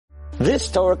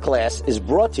This Torah class is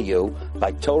brought to you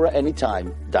by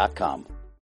TorahAnytime.com.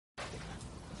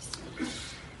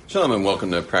 Shalom and welcome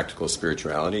to Practical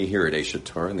Spirituality here at Asia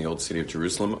Torah in the Old City of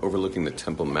Jerusalem overlooking the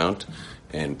Temple Mount.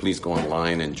 And please go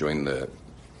online and join the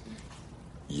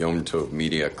Yom Tov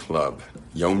Media Club,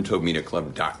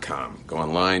 YomTovMediaClub.com. Go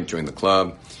online, join the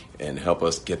club, and help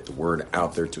us get the word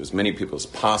out there to as many people as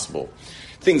possible.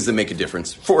 Things that make a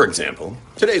difference. For example,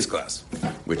 today's class,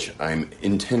 which I'm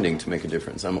intending to make a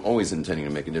difference. I'm always intending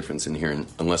to make a difference in here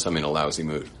unless I'm in a lousy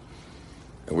mood.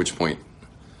 At which point,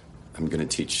 I'm going to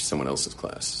teach someone else's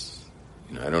class.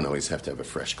 I don't always have to have a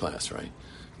fresh class, right?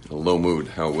 In a low mood,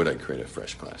 how would I create a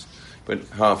fresh class? But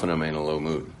how often am I in a low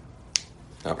mood?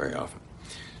 Not very often.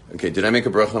 Okay, did I make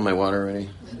a bracha on my water already?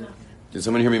 No. Did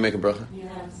someone hear me make a bracha?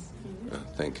 Yes. Oh,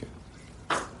 thank you.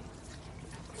 I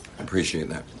appreciate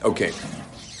that. Okay,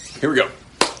 here we go.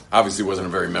 Obviously, it wasn't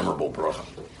a very memorable bracha.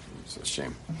 It's a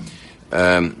shame.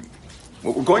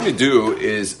 What we're going to do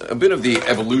is a bit of the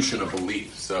evolution of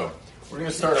belief. So we're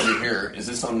going to start over here. Is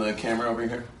this on the camera over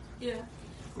here? Yeah.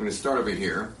 We're going to start over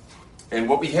here. And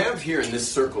what we have here in this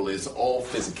circle is all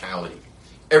physicality.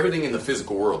 Everything in the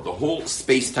physical world, the whole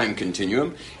space-time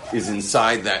continuum is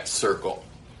inside that circle.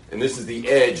 And this is the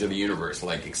edge of the universe,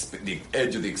 like the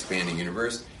edge of the expanding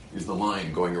universe is the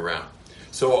line going around.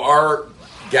 So our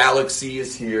galaxy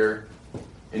is here,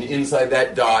 and inside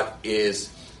that dot is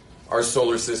our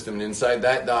solar system, and inside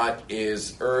that dot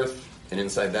is Earth, and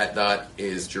inside that dot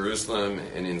is Jerusalem,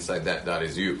 and inside that dot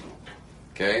is you.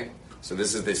 Okay? So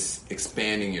this is this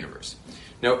expanding universe.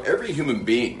 Now, every human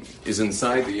being is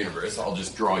inside the universe. I'll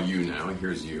just draw you now.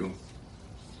 Here's you.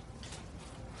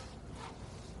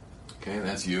 Okay,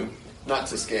 that's you. Not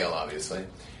to scale, obviously.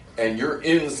 And you're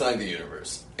inside the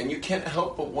universe. And you can't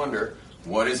help but wonder,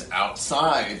 what is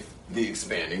outside the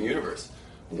expanding universe?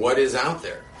 What is out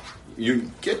there?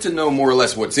 You get to know more or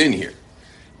less what's in here.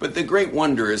 But the great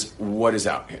wonder is, what is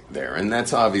out there? And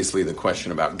that's obviously the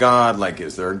question about God. Like,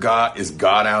 is there a God? Is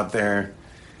God out there?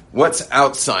 What's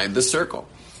outside the circle?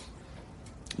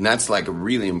 And that's like a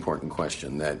really important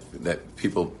question that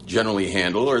people generally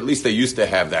handle, or at least they used to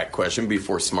have that question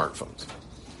before smartphones.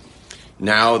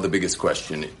 Now the biggest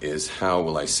question is, how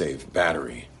will I save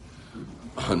battery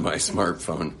on my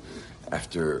smartphone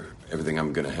after everything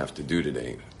I'm going to have to do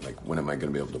today? Like, when am I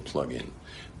going to be able to plug in?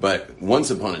 But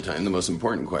once upon a time, the most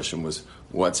important question was,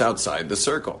 what's outside the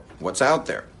circle? What's out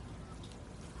there?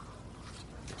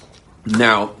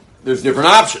 Now, there's different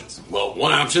options. Well,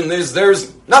 one option is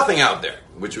there's nothing out there,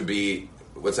 which would be,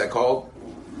 what's that called?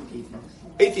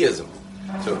 Atheism.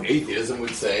 So atheism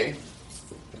would say,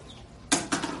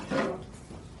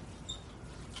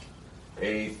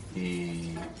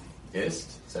 atheist,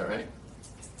 is that right?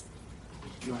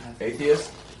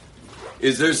 Atheist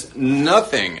is there's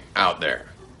nothing out there.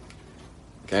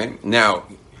 Okay? Now,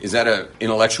 is that an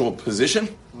intellectual position?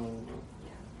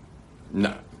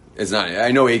 No. It's not.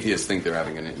 I know atheists think they're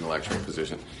having an intellectual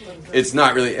position. It's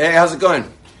not really. Hey, how's it going?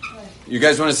 You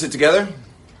guys want to sit together?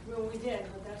 Well, we did,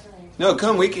 but that's all right. No,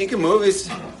 come. We can move.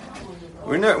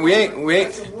 We're not. We ain't.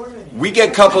 We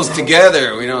get couples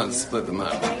together. We don't split them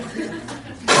up.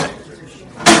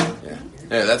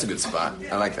 Yeah, that's a good spot.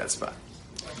 I like that spot.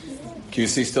 Can you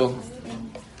see still?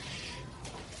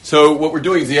 So what we're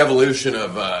doing is the evolution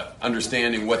of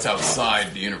understanding what's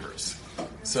outside the universe.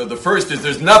 So the first is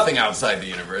there's nothing outside the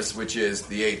universe, which is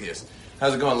the atheist.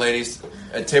 How's it going, ladies?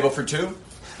 A table for two?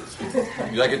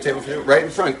 You like a table for two? Right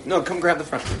in front. No, come grab the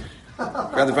front.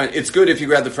 Grab the front. It's good if you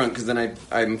grab the front because then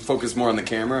I'm focused more on the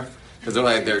camera. Because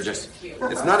they're just,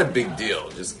 it's not a big deal.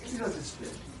 Just,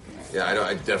 yeah,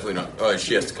 I definitely don't. Oh,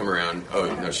 she has to come around. Oh,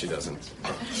 no, she doesn't.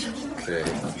 Okay.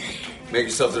 Make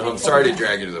yourselves at home. Sorry to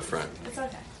drag you to the front.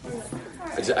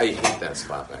 It's okay. I hate that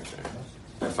spot back there.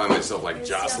 I find myself like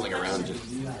jostling around. Just,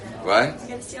 what? You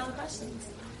get to see all the questions.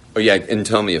 Oh yeah, and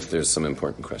tell me if there's some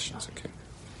important questions.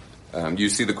 Okay. Do you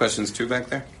see the questions too back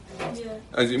there? Yeah.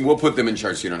 We'll put them in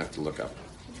charts so you don't have to look up.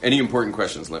 Any important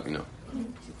questions, let me know.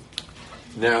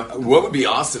 Now, what would be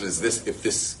awesome is this: if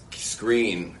this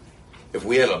screen, if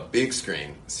we had a big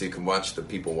screen, so you can watch the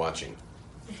people watching.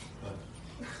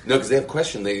 No, because they have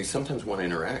questions. They sometimes want to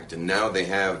interact, and now they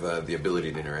have the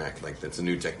ability to interact. Like, that's a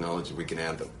new technology. We can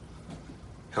add them.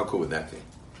 How cool would that be?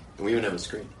 And we even have a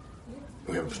screen.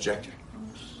 We have a projector.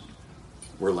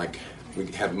 We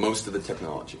have most of the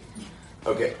technology.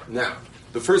 Okay, now,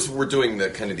 the first we're doing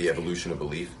the kind of the evolution of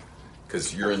belief,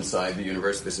 because you're inside the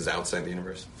universe. This is outside the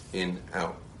universe. In,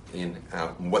 out.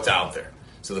 What's out there?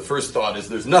 So the first thought is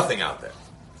there's nothing out there.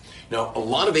 Now, a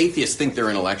lot of atheists think they're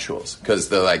intellectuals because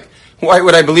they're like, why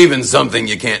would I believe in something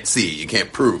you can't see, you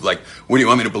can't prove? Like, what do you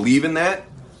want me to believe in that?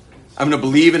 I'm going to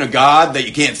believe in a God that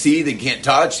you can't see, that you can't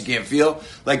touch, you can't feel.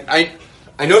 Like,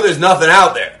 I know there's nothing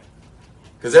out there.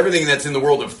 Because everything that's in the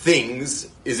world of things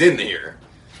is in here.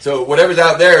 So whatever's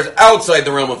out there is outside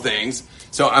the realm of things.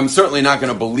 So I'm certainly not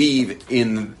going to believe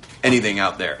in anything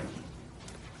out there.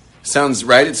 Sounds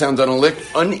right? It sounds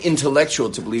unintellectual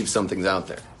to believe something's out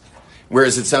there.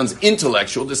 Whereas it sounds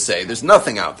intellectual to say there's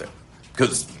nothing out there.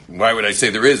 Because why would I say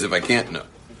there is if I can't know?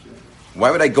 Why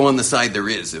would I go on the side there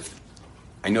is if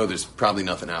I know there's probably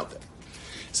nothing out there?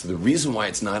 So the reason why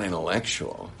it's not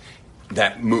intellectual,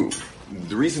 that move,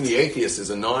 the reason the atheist is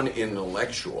a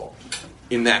non-intellectual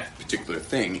in that particular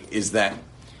thing is that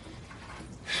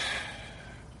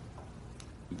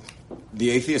the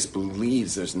atheist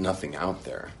believes there's nothing out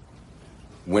there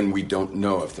when we don't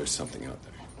know if there's something out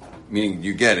there. Meaning,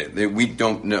 you get it, that we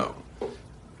don't know.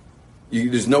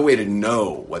 There's no way to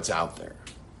know what's out there.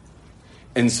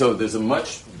 And so there's a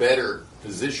much better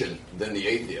position than the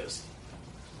atheist.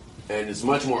 And it's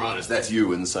much more honest. That's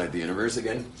you inside the universe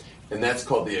again. And that's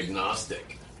called the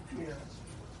agnostic.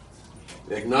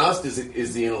 The agnostic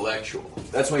is the intellectual.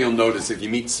 That's why you'll notice if you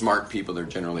meet smart people, they're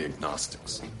generally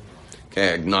agnostics.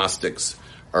 Okay, agnostics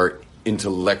are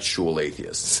intellectual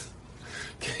atheists.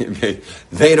 Okay,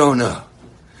 they don't know.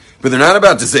 But they're not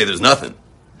about to say there's nothing.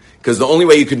 Because the only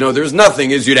way you could know there's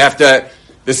nothing is you'd have to,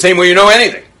 the same way you know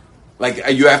anything. Like,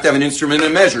 you have to have an instrument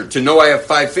and measure. To know I have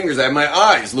 5 fingers, I have my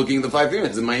eyes looking at the 5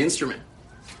 fingers in my instrument.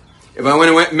 If I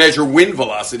want to measure wind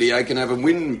velocity, I can have a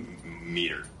wind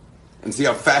meter and see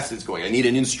how fast it's going. I need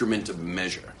an instrument to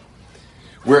measure.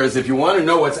 Whereas if you want to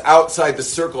know what's outside the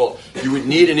circle, you would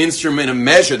need an instrument of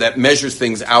measure that measures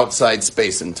things outside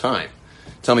space and time.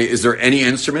 Tell me, is there any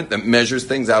instrument that measures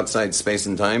things outside space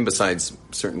and time besides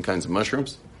certain kinds of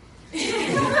mushrooms?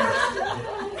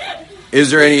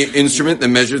 Is there any instrument that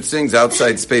measures things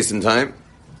outside space and time?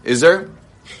 Is there?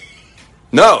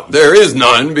 No, there is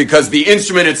none, because the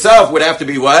instrument itself would have to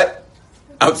be what?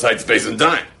 Outside space and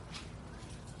time.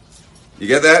 You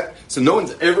get that? So no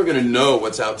one's ever going to know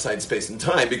what's outside space and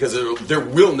time, because there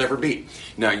will never be.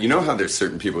 Now, you know how there's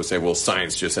certain people who say, well,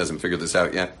 science just hasn't figured this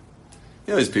out yet?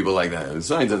 You know, there's people like that.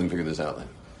 Science hasn't figured this out yet.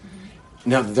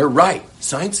 Now, they're right.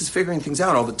 Science is figuring things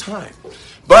out all the time.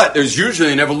 But there's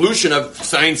usually an evolution of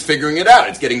science figuring it out.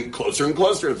 It's getting closer and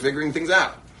closer to figuring things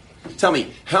out. Tell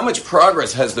me, how much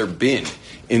progress has there been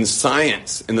in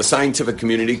science, in the scientific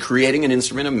community, creating an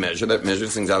instrument of measure that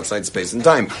measures things outside space and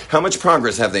time? How much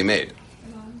progress have they made?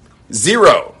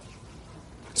 0.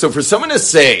 So for someone to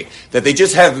say that they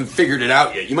just haven't figured it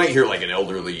out yet, you might hear like an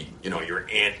elderly, your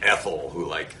Aunt Ethel who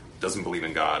like doesn't believe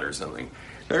in God or something.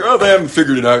 Like, oh, they haven't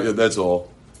figured it out yet, that's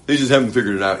all. They just haven't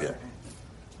figured it out yet.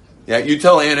 Yeah, you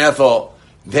tell Aunt Ethel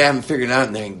they haven't figured it out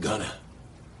and they ain't gonna.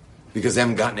 Because they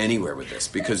haven't gotten anywhere with this.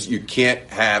 Because you can't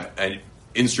have an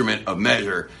instrument of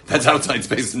measure that's outside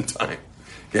space and time.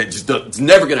 Okay, it's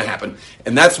never going to happen.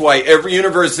 And that's why every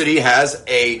university has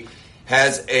a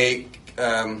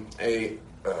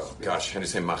oh gosh, how do you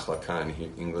say machlaka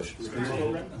in English?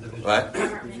 What?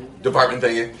 Department,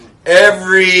 thank you.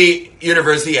 Every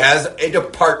university has a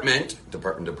department.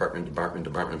 Department.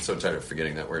 I'm so tired of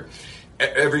forgetting that word.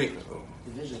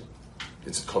 Division.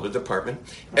 It's called a department.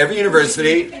 Every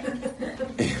university.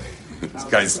 These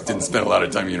guys didn't spend a lot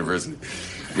of time at university,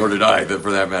 nor did I,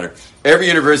 for that matter. Every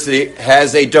university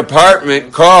has a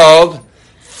department called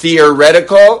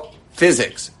theoretical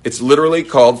physics. It's literally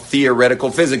called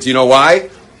theoretical physics. You know why?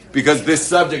 Because this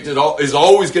subject is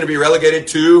always going to be relegated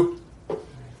to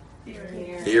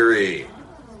theory.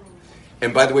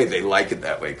 And by the way, they like it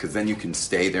that way because then you can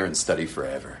stay there and study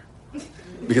forever.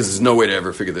 Because there's no way to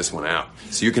ever figure this one out.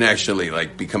 So you can actually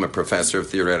become a professor of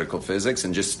theoretical physics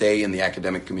and just stay in the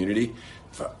academic community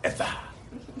forever.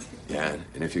 Yeah,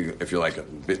 and if you're like a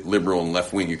bit liberal and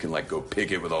left wing, you can go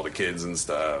picket with all the kids and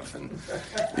stuff, and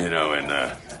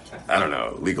I don't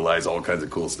know, legalize all kinds of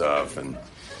cool stuff and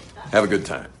have a good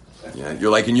time. Yeah,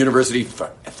 you're like in university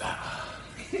forever.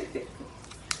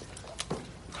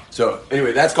 So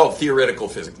anyway, that's called theoretical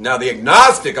physics. Now the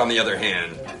agnostic, on the other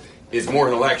hand, is more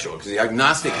intellectual, because the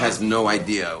agnostic has no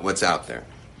idea what's out there.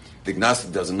 The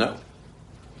agnostic doesn't know.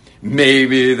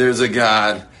 Maybe there's a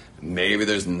God, maybe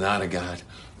there's not a God.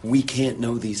 We can't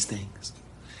know these things.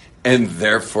 And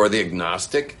therefore the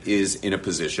agnostic is in a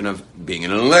position of being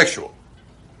an intellectual.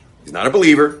 He's not a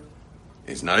believer,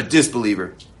 he's not a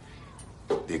disbeliever.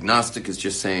 The agnostic is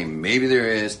just saying maybe there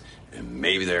is and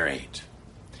maybe there ain't.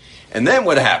 And then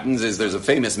what happens is there's a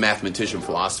famous mathematician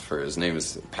philosopher, his name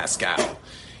is Pascal.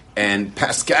 And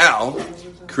Pascal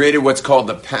created what's called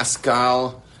the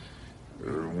Pascal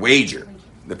wager.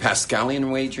 The Pascalian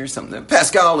wager, something.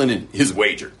 Pascal and his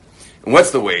wager. And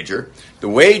what's the wager? The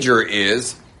wager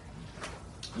is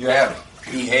You have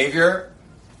behavior,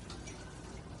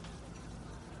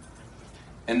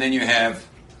 and then you have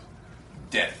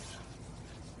death.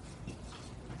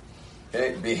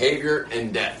 Okay, behavior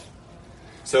and death.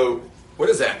 So, what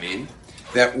does that mean?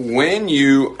 That when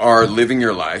you are living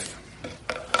your life,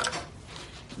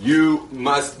 you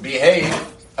must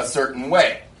behave a certain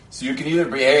way. So you can either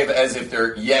behave as if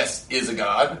there, yes, is a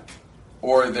God,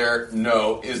 or there,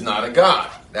 no, is not a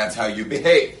God. That's how you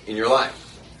behave in your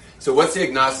life. So what's the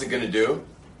agnostic going to do?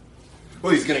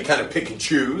 Well, he's going to kind of pick and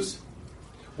choose.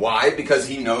 Why? Because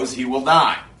he knows he will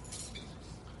die.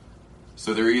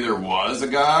 So there either was a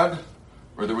God,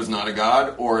 or there was not a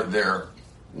God, or there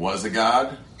was a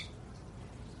God,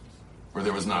 or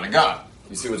there was not a God.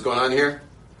 You see what's going on here?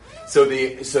 So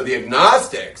the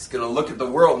agnostic's going to look at the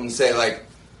world and say, like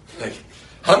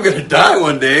I'm going to die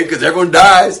one day because everyone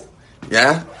dies.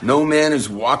 Yeah? No man has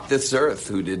walked this earth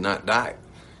who did not die.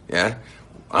 Yeah?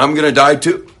 I'm going to die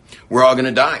too. We're all going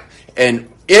to die.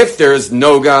 And if there's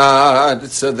no God,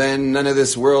 so then none of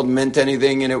this world meant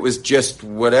anything and it was just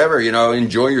whatever,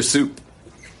 enjoy your soup.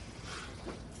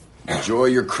 Enjoy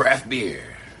your craft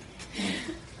beer.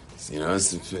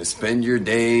 Spend your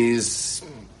days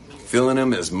filling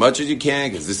them as much as you can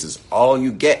because this is all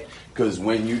you get. Because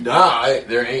when you die,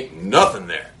 there ain't nothing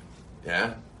there.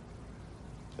 Yeah?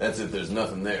 That's if there's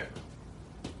nothing there.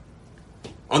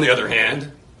 On the other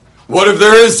hand, what if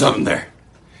there is something there?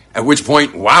 At which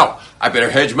point, wow, I better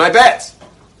hedge my bets.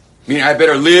 Meaning I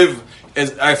better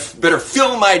I better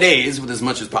fill my days with as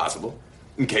much as possible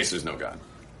in case there's no God.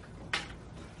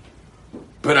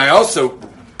 But I also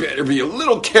better be a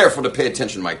little careful to pay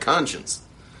attention to my conscience.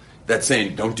 That's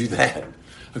saying, don't do that.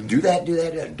 Do that,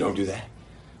 don't do that.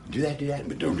 Do that,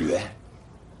 but don't do that.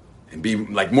 And be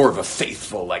like more of a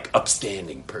faithful, like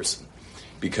upstanding person.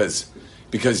 Because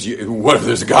what if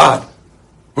there's a God?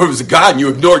 What if there's a God and you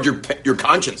ignored your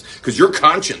conscience? Because your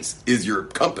conscience is your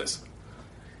compass.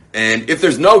 And if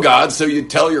there's no God, so you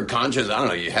tell your conscience, I don't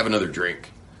know, you have another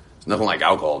drink. It's nothing like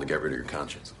alcohol to get rid of your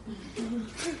conscience.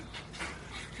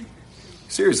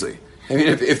 Seriously. I mean,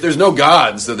 if there's no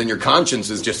God, so then your conscience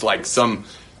is just like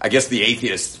I guess the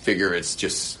atheists figure it's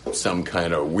just some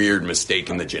kind of weird mistake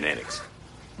in the genetics.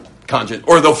 Conscience,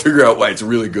 or they'll figure out why it's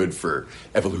really good for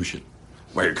evolution.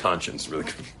 Why your conscience is really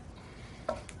good.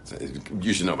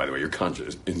 You should know, by the way, your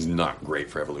conscience is not great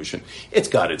for evolution. It's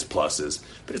got its pluses,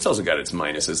 but it's also got its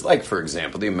minuses. Like, for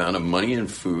example, the amount of money and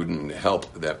food and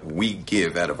help that we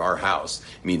give out of our house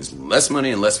means less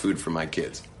money and less food for my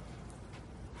kids.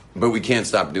 But we can't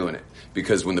stop doing it.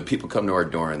 Because when the people come to our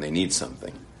door and they need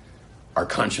something, our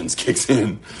conscience kicks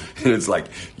in. And it's like,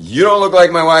 you don't look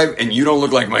like my wife and you don't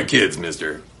look like my kids,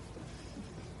 mister.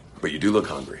 But you do look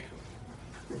hungry.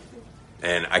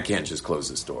 And I can't just close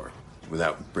this door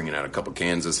without bringing out a couple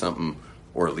cans of something,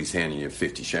 or at least handing you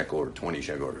 50 shekel or 20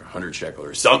 shekel or 100 shekel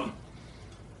or something.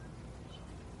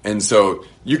 And so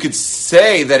you could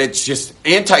say that it's just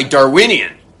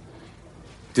anti-Darwinian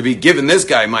to be giving this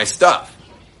guy my stuff.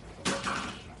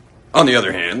 On the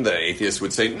other hand, the atheist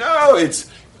would say, no, it's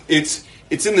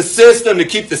in the system to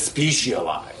keep the species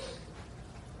alive.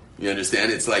 You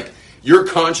understand? It's like your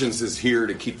conscience is here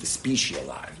to keep the species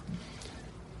alive.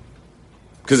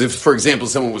 Because if, for example,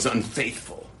 someone was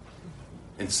unfaithful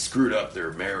and screwed up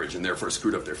their marriage and therefore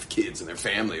screwed up their kids and their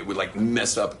family, it would like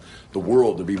mess up the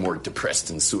world to be more depressed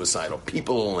and suicidal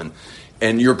people.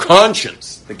 And your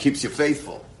conscience that keeps you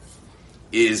faithful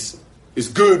is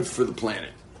good for the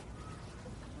planet.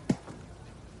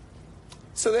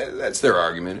 So that's their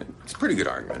argument. It's a pretty good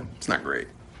argument. It's not great.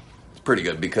 It's pretty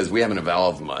good because we haven't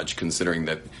evolved much, considering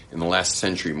that in the last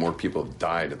century more people have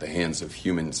died at the hands of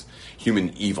human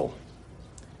evil,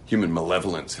 human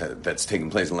malevolence that's taken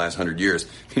place in the last 100 years.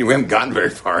 I mean, we haven't gotten very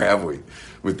far, have we,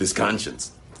 with this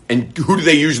conscience? And who do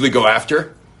they usually go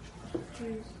after?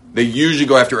 They usually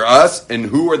go after us. And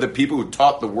who are the people who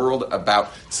taught the world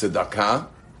about tzedakah?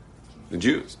 The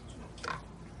Jews.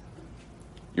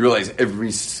 You realize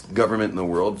every government in the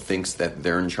world thinks that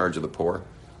they're in charge of the poor?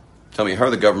 Tell me, how are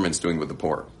the governments doing with the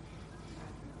poor?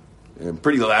 A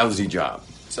pretty lousy job.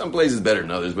 Some places better than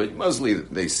others, but mostly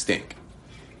they stink.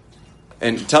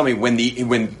 And tell me, when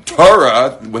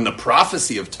the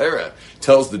prophecy of Torah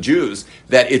tells the Jews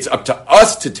that it's up to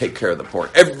us to take care of the poor,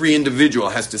 every individual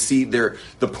has to see the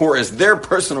poor as their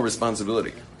personal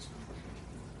responsibility.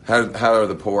 How are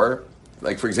the poor?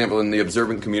 Like, for example, in the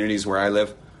observant communities where I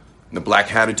live, in the Black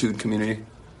Hatitude community,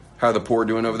 how are the poor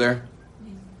doing over there?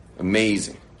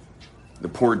 Amazing. The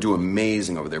poor do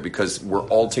amazing over there because we're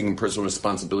all taking personal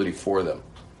responsibility for them.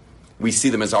 We see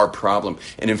them as our problem.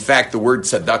 And in fact, the word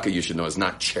tzedakah, you should know, is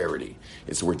not charity.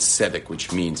 It's the word tzedek,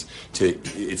 which means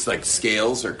it's like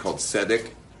scales are called tzedek.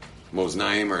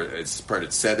 Moznaim, or it's part of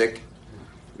tzedek.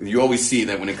 You always see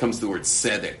that when it comes to the word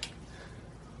tzedek,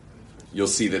 you'll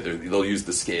see that they'll use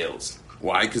the scales.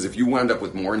 Why? Because if you wound up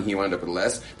with more and he wound up with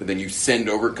less, but then you send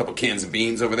over a couple cans of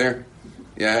beans over there,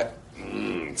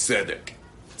 tzedek,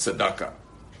 tzedakah.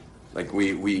 Like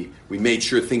we made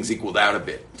sure things equaled out a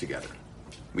bit together.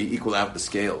 We equal out the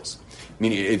scales.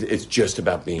 Meaning it's just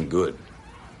about being good.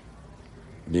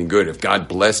 Being good. If God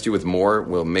blessed you with more,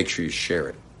 well, make sure you share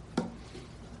it.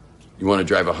 You want to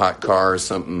drive a hot car or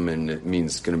something, and it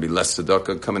means it's going to be less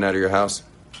tzedakah coming out of your house?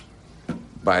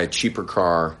 Buy a cheaper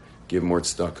car, give more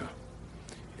tzedakah.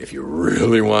 If you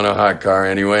really want a hot car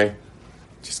anyway,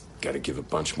 just got to give a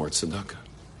bunch more tzedakah.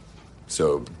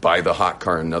 So buy the hot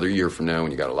car another year from now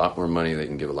when you got a lot more money that you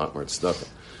can give a lot more tzedakah.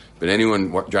 But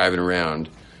anyone driving around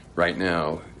right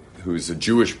now who's a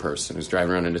Jewish person, who's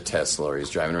driving around in a Tesla, or he's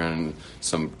driving around in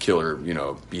some killer,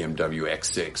 BMW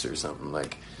X6 or something,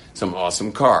 like some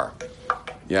awesome car,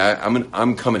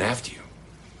 I'm coming after you.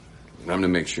 And I'm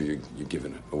going to make sure you're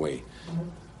giving away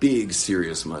big,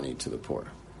 serious money to the poor.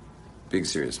 Big,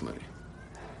 serious money.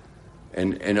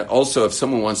 And also, if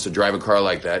someone wants to drive a car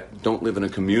like that, don't live in a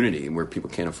community where people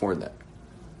can't afford that.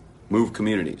 Move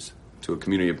communities to a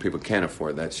community of people who can't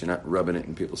afford that, so you're not rubbing it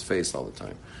in people's face all the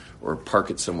time. Or park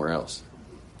it somewhere else.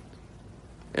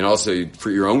 And also,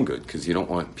 for your own good, because you don't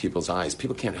want people's eyes.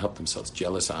 People can't help themselves.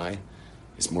 Jealous eye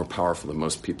is more powerful than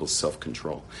most people's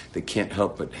self-control. They can't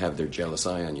help but have their jealous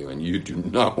eye on you, and you do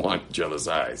not want jealous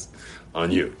eyes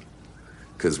on you.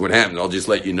 Because what happens, I'll just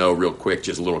let you know real quick,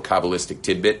 just a little Kabbalistic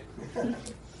tidbit.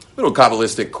 Little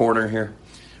Kabbalistic corner here.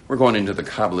 We're going into the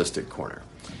Kabbalistic corner.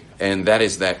 And that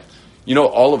is that,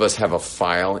 all of us have a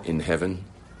file in heaven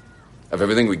of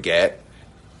everything we get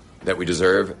that we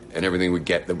deserve and everything we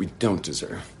get that we don't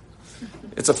deserve.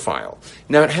 It's a file.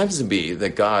 Now, it happens to be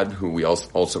that God, who we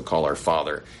also call our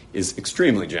Father, is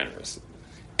extremely generous.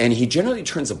 And he generally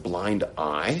turns a blind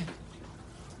eye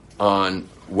on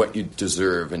what you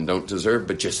deserve and don't deserve,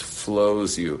 but just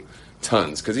flows you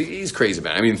tons, because he's crazy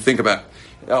about it. I mean, think about,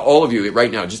 all of you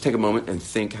right now, just take a moment and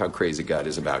think how crazy God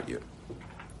is about you.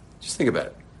 Just think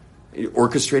about it.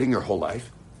 Orchestrating your whole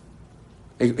life.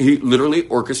 He literally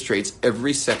orchestrates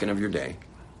every second of your day.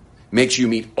 Makes you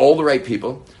meet all the right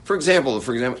people. For example,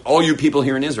 all you people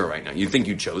here in Israel right now, you think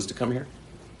you chose to come here?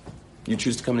 You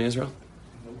choose to come to Israel?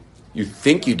 You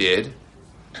think you did.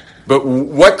 But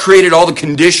what created all the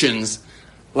conditions?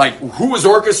 Like, who was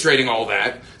orchestrating all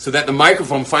that so that the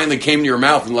microphone finally came to your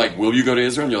mouth and like, will you go to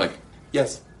Israel? And you're like,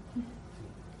 yes.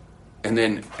 And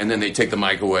then they take the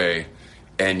mic away,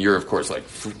 and you're, of course, like,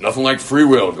 nothing like free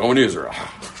will, going to Israel.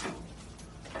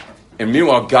 And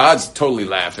meanwhile, God's totally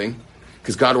laughing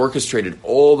because God orchestrated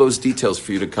all those details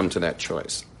for you to come to that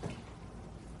choice.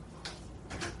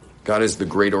 God is the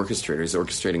great orchestrator. He's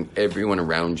orchestrating everyone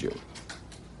around you.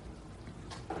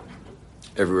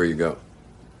 Everywhere you go.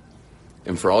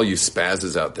 And for all you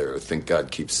spazzes out there who think God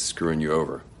keeps screwing you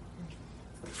over,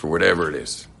 for whatever it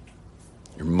is,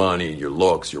 your money, your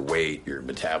looks, your weight, your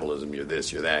metabolism, your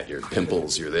this, your that, your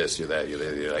pimples, your this, your that,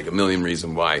 you're like a million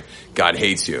reasons why God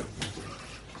hates you.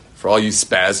 For all you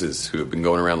spazzes who have been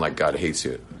going around like God hates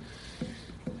you,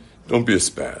 don't be a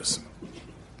spaz.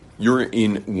 You're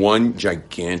in one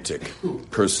gigantic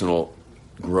personal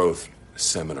growth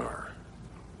seminar.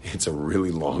 It's a really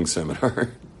long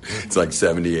seminar. It's like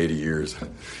 70, 80 years.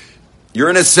 You're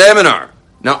in a seminar.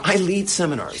 Now, I lead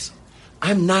seminars.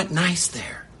 I'm not nice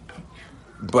there.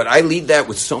 But I lead that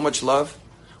with so much love.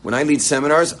 When I lead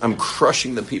seminars, I'm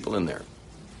crushing the people in there.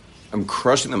 I'm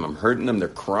crushing them. I'm hurting them. They're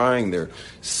crying. They're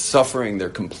suffering. They're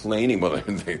complaining. Well,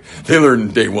 they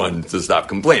learn day one to stop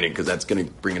complaining because that's going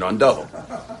to bring it on double.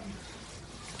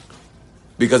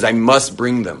 Because I must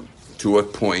bring them to a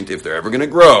point, if they're ever going to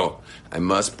grow, I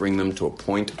must bring them to a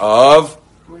point of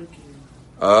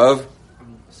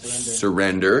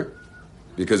surrender,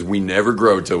 because we never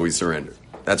grow till we surrender.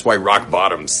 That's why rock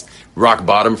bottom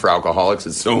for alcoholics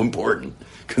is so important,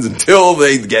 because until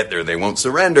they get there, they won't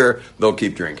surrender, they'll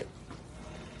keep drinking.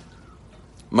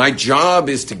 My job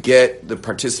is to get the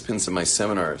participants in my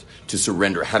seminars to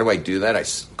surrender. How do I do that? I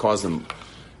cause them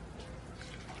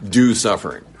do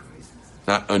suffering,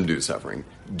 not undue suffering.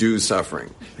 Do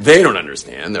suffering. They don't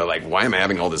understand. They're like, why am I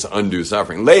having all this undue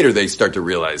suffering? Later, they start to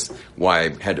realize why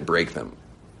I had to break them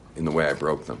in the way I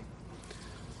broke them.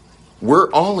 We're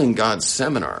all in God's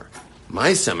seminar.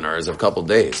 My seminar is a couple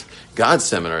days. God's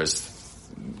seminar is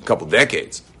a couple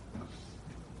decades.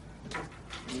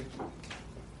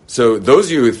 So those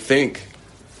of you who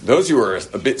are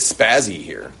a bit spazzy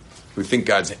here, who think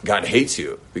God hates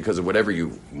you because of whatever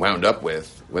you wound up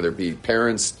with, whether it be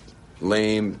parents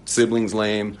lame, siblings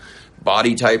lame,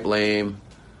 body type lame,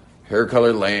 hair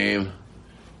color lame,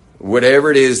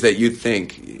 whatever it is that you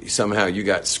think somehow you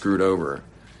got screwed over,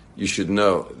 you should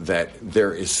know that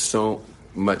there is so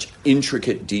much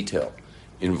intricate detail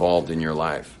involved in your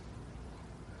life.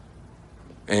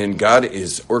 And God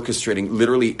is orchestrating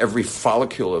literally every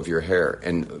follicle of your hair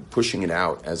and pushing it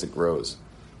out as it grows.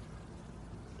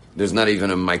 There's not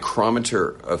even a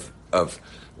micrometer of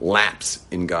lapse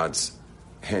in God's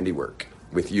handiwork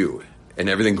with you and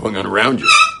everything going on around you.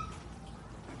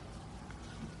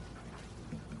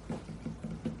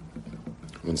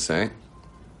 One second.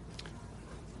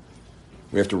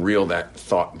 We have to reel that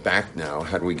thought back now.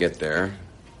 How do we get there?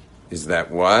 Is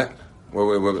that what?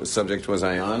 What subject was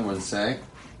I on? One sec.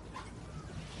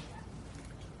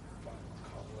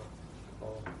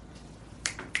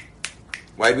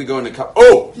 Why did we go into...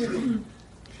 Oh!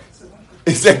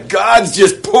 Is that God's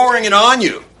just pouring it on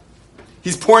you.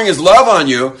 He's pouring his love on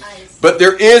you. But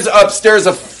there is upstairs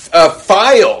a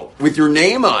file with your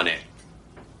name on it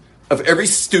of every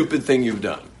stupid thing you've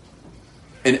done.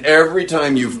 And every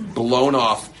time you've blown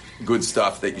off good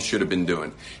stuff that you should have been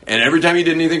doing. And every time you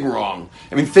did anything wrong.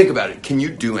 I mean, think about it. Can you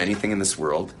do anything in this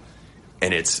world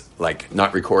and it's like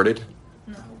not recorded?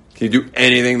 No. Can you do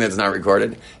anything that's not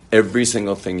recorded? Every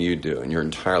single thing you do in your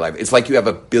entire life. It's like you have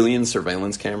 1 billion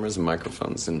surveillance cameras and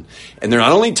microphones. And they're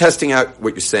not only testing out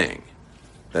what you're saying.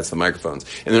 That's the microphones.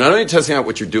 And they're not only testing out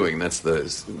what you're doing. That's the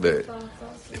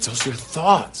it's also your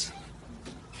thoughts.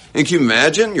 And can you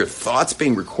imagine your thoughts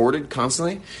being recorded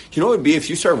constantly? You know what it would be if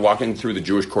you started walking through the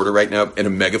Jewish quarter right now and a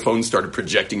megaphone started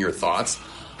projecting your thoughts?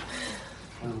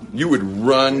 You would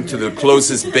run to the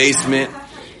closest basement.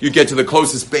 You'd get to the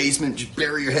closest basement, just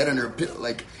bury your head under a pillow.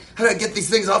 Like, how do I get these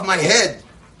things off my head?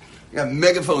 I got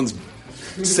megaphones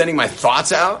sending my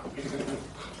thoughts out.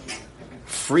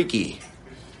 Freaky.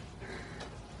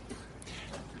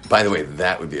 By the way,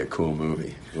 that would be a cool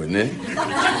movie, wouldn't it?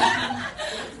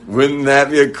 Wouldn't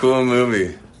that be a cool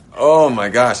movie? Oh my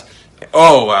gosh.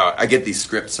 Oh wow. I get these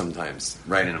scripts sometimes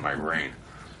right into my brain.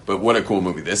 But what a cool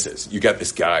movie this is. You got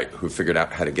this guy who figured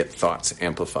out how to get thoughts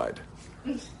amplified.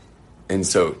 And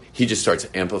so he just starts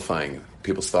amplifying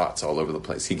people's thoughts all over the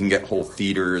place. He can get whole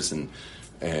theaters and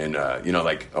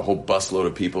like a whole busload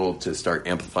of people to start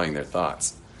amplifying their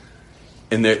thoughts.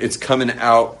 And it's coming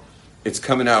out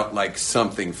like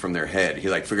something from their head. He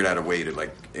like figured out a way to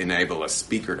like enable a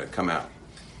speaker to come out.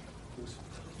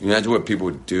 You imagine what people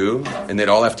would do, and they'd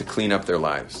all have to clean up their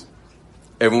lives.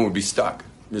 Everyone would be stuck.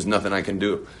 There's nothing I can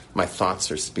do. My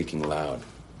thoughts are speaking loud,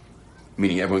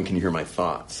 meaning everyone can hear my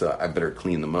thoughts, so I better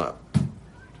clean them up.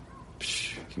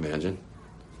 Psh, can you imagine?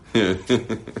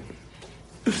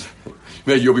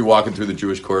 Imagine you'll be walking through the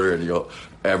Jewish quarter,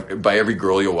 and by every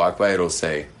girl you'll walk by, it'll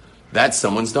say, "That's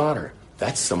someone's daughter.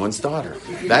 That's someone's daughter.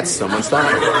 That's someone's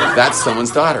daughter. That's someone's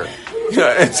daughter."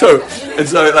 And so,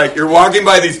 like, you're walking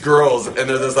by these girls, and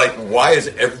they're just like, why is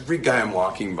every guy I'm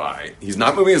walking by, he's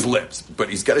not moving his lips, but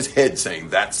he's got his head saying,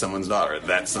 "That's someone's daughter.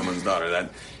 That's someone's daughter."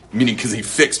 That meaning because he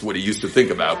fixed what he used to think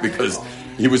about because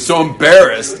he was so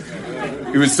embarrassed.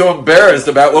 He was so embarrassed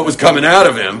about what was coming out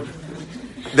of him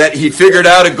that he figured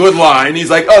out a good line. He's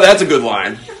like, "Oh, that's a good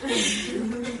line.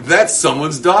 That's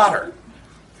someone's daughter."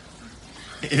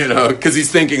 You know, because he's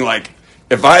thinking like,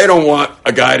 if I don't want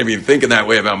a guy to be thinking that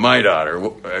way about my daughter,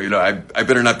 I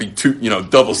better not be too,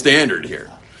 double standard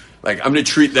here. Like, I'm going to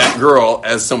treat that girl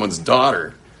as someone's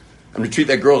daughter. I'm going to treat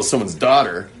that girl as someone's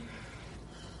daughter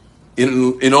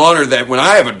in honor that when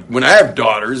I have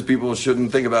daughters, people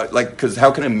shouldn't think about, like, because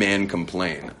how can a man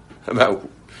complain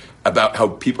about how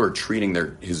people are treating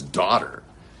his daughter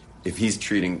if he's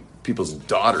treating people's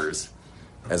daughters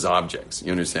as objects?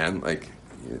 You understand? Like,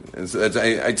 and so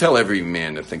I tell every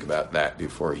man to think about that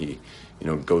before he,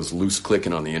 goes loose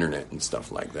clicking on the internet and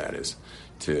stuff like that, is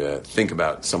to think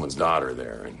about someone's daughter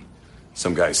there, and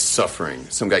some guy's suffering.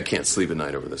 Some guy can't sleep at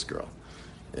night over this girl,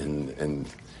 and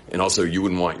also you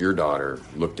wouldn't want your daughter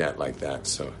looked at like that.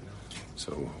 So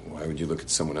why would you look at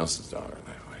someone else's daughter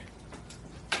that way?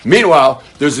 Meanwhile,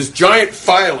 there's this giant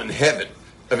file in heaven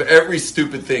of every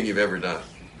stupid thing you've ever done.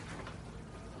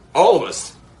 All of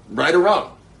us, right or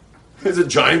wrong. It's a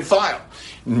giant file.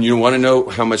 And you want to know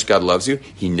how much God loves you?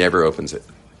 He never opens it.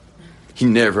 He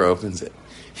never opens it.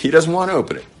 He doesn't want to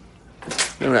open it.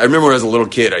 I remember when I was a little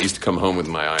kid, I used to come home with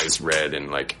my eyes red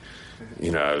and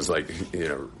I was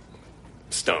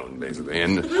stoned basically.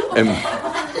 And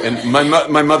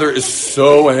my mother is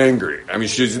so angry. I mean,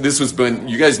 this was when,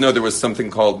 you guys know there was something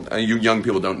called, you young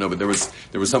people don't know, but there was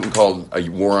something called a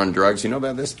war on drugs. You know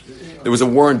about this? There was a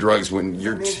war on drugs when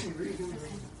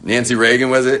Nancy Reagan,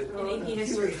 was it?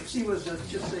 She was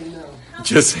just say no.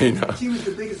 Just say no. She was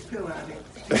the biggest pill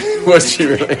addict. Was she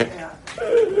really? Yeah.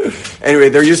 Anyway,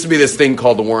 there used to be this thing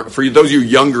called the war. For those of you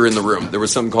younger in the room, there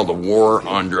was something called the war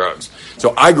on drugs.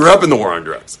 So I grew up in the war on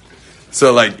drugs.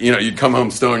 So like, you'd come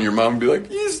home stoned, and your mom would be like,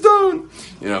 "He's stoned,"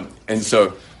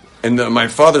 and my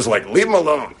father's like, "Leave him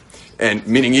alone," and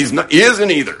meaning he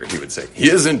isn't either. He would say, "He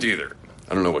isn't either."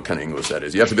 I don't know what kind of English that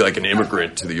is. You have to be like an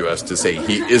immigrant to the U.S. to say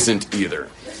he isn't either.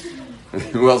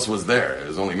 Who else was there? It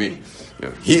was only me.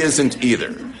 He isn't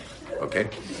either. Okay,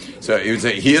 so he would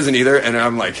say he isn't either, and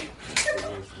I'm like,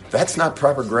 that's not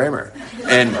proper grammar.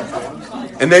 And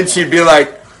then she'd be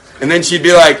like,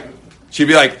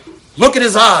 look at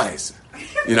his eyes,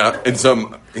 And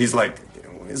so he's like,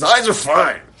 his eyes are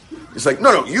fine. He's like,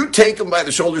 no, you take him by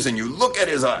the shoulders and you look at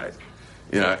his eyes,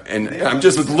 And I'm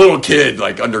just this little kid,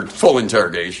 like under full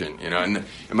interrogation, And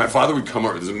my father would come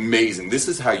over. It was amazing. This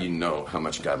is how you know how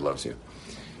much God loves you.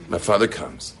 My father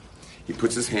comes. He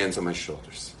puts his hands on my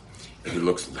shoulders. And he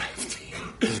looks left.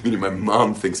 Meaning my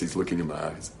mom thinks he's looking in my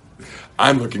eyes.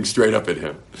 I'm looking straight up at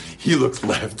him. He looks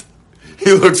left.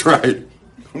 He looks right.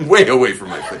 Way away from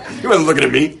my face. He wasn't looking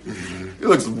at me. He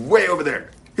looks way over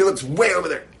there. He looks way over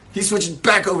there. He switches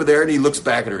back over there and he looks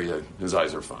back at her. His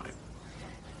eyes are fine.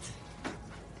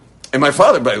 And my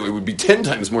father, by the way, would be 10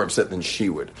 times more upset than she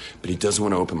would. But he doesn't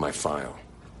want to open my file.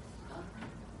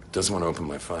 Doesn't want to open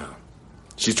my file.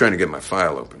 She's trying to get my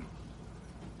file open.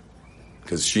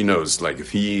 Because she knows, like,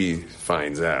 if he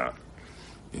finds out,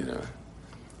 he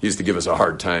used to give us a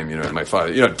hard time, and my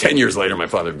father, 10 years later, my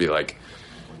father would be like,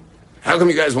 how come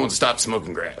you guys won't stop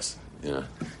smoking grass?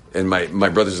 And my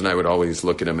brothers and I would always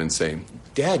look at him and say,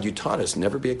 Dad, you taught us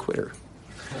never be a quitter.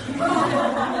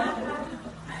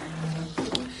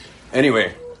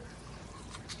 Anyway,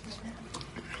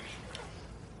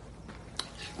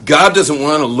 God doesn't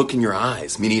want to look in your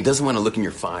eyes, meaning he doesn't want to look in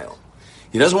your file.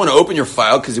 He doesn't want to open your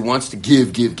file because he wants to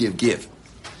give.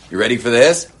 You ready for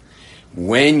this?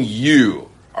 When you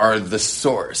are the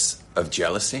source of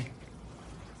jealousy,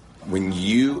 when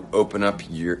you open up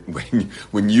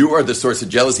when you are the source of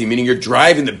jealousy, meaning you're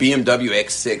driving the BMW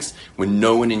X6 when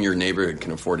no one in your neighborhood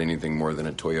can afford anything more than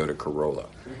a Toyota Corolla.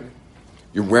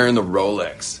 You're wearing the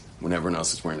Rolex when everyone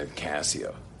else is wearing a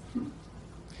Casio.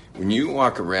 When you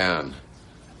walk around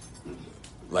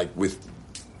like with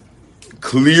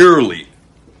clearly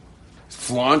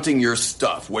flaunting your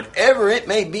stuff, whatever it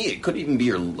may be, it could even be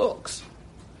your looks.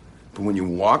 But when you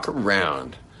walk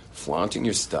around flaunting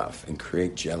your stuff and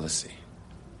create jealousy,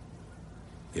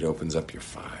 it opens up your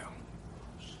file.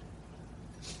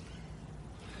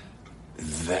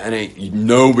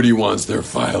 Nobody wants their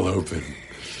file open.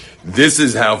 This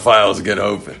is how files get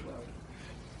open.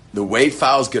 The way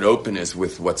files get open is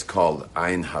with what's called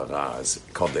Ein Haraz,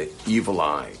 called the evil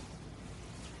eye.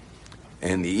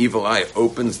 And the evil eye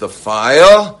opens the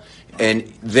file,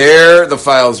 and there the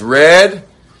file's read.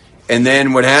 And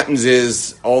then what happens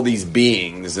is all these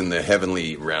beings in the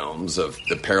heavenly realms of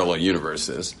the parallel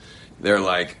universes, they're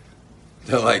like,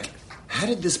 how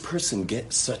did this person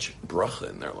get such bracha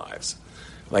in their lives?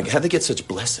 Like, how'd they get such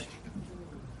blessing?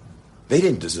 They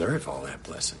didn't deserve all that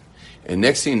blessing. And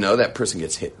next thing you know, that person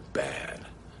gets hit bad.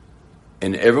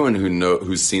 And everyone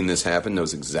who's seen this happen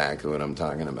knows exactly what I'm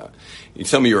talking about. You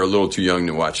tell me you're a little too young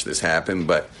to watch this happen,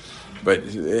 but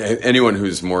anyone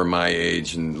who's more my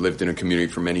age and lived in a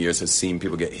community for many years has seen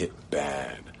people get hit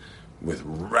bad with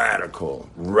radical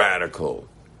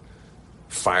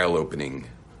file opening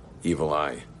evil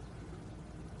eye.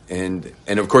 And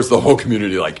of course the whole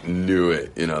community knew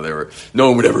it. No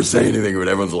one would ever say anything, but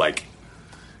everyone's like,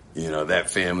 that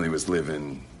family was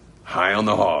living high on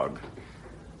the hog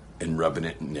and rubbing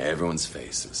it in everyone's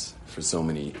faces for so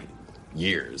many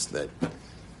years that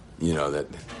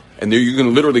and there you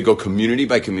can literally go community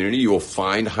by community. You will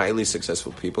find highly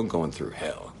successful people going through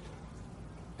hell.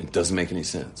 It doesn't make any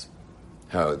sense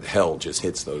how hell just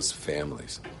hits those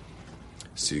families.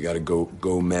 So you got to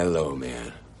go mellow,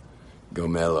 man. Go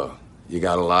mellow. You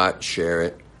got a lot, share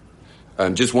it.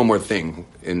 Just one more thing,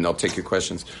 and I'll take your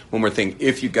questions. One more thing.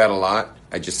 If you got a lot,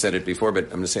 I just said it before, but I'm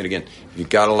going to say it again. If you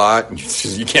got a lot,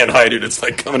 you can't hide it. It's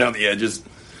like coming out the edges.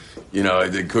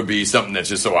 It could be something that's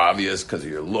just so obvious because of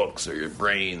your looks or your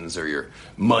brains or your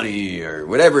money or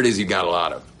whatever it is you got a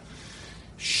lot of.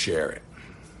 Share it.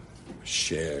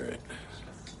 Share it.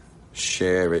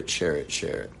 Share it, share it,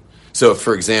 share it. So,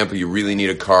 for example, you really need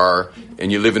a car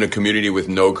and you live in a community with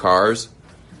no cars,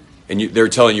 and they're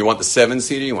telling you want the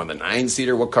 7-seater, you want the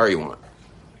 9-seater, what car you want?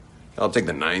 I'll take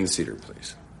the 9-seater,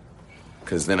 please.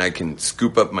 Because then I can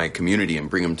scoop up my community and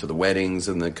bring them to the weddings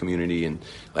in the community, and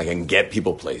I can get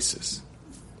people places.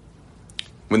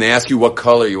 When they ask you what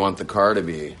color you want the car to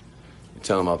be, you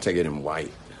tell them I'll take it in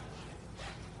white.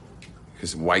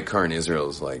 Because white car in Israel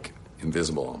is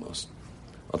invisible almost.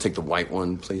 I'll take the white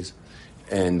one, please.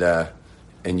 And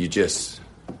you just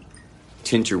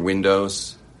tint your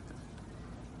windows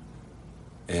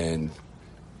and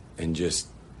just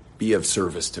be of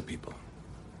service to people.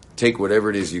 Take whatever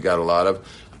it is you got a lot of.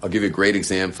 I'll give you a great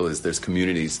example is there's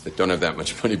communities that don't have that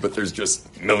much money, but there's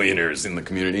just millionaires in the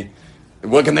community.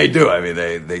 What can they do? I mean,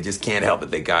 they just can't help it.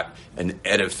 They got an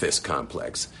edifice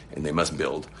complex, and they must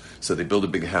build. So they build a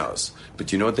big house.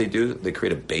 But you know what they do? They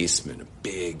create a basement, a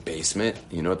big basement.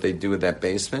 You know what they do with that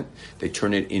basement? They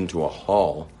turn it into a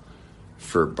hall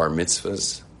for bar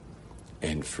mitzvahs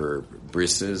and for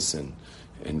brises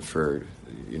and for,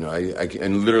 you know,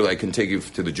 I can take you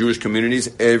to the Jewish communities.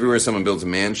 Everywhere someone builds a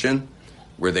mansion,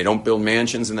 where they don't build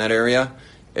mansions in that area,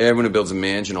 everyone who builds a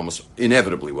mansion almost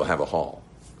inevitably will have a hall.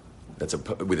 That's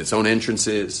with its own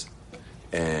entrances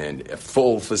and a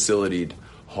full facilitated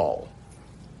hall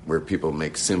where people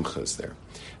make simchas there.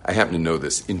 I happen to know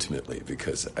this intimately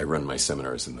because I run my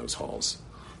seminars in those halls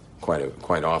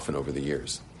quite often over the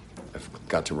years. I've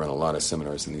got to run a lot of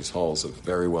seminars in these halls of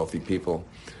very wealthy people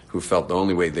who felt the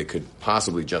only way they could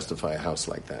possibly justify a house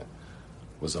like that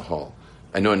was a hall.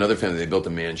 I know another family, they built a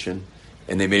mansion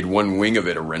and they made one wing of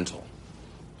it a rental.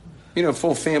 You know,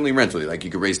 full family rental, like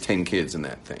you could raise 10 kids in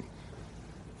that thing.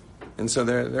 And so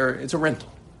it's a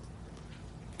rental.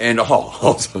 And a hall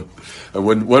also.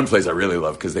 One place I really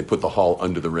love because they put the hall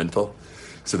under the rental.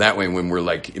 So that way when we're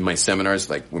like in my seminars,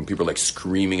 like when people are like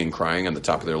screaming and crying on the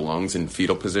top of their lungs in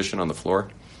fetal position on the floor,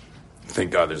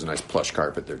 thank God there's a nice plush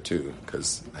carpet there too,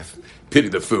 because I pity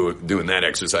the fool doing that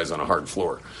exercise on a hard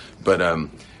floor. But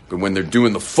when they're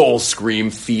doing the full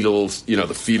scream, fetal, you know,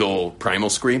 the fetal primal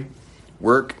scream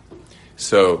work,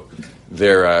 so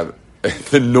they're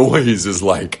the noise is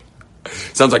like,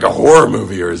 sounds like a horror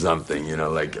movie or something, you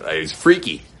know, like it's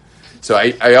freaky. So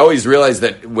I always realize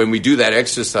that when we do that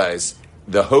exercise,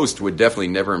 the host would definitely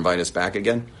never invite us back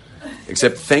again,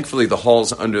 except thankfully the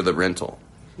hall's under the rental.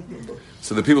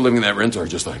 So the people living in that rental are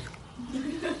just like...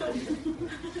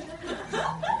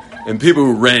 And people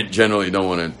who rent generally don't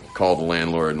want to call the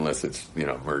landlord unless it's, you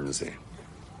know, emergency.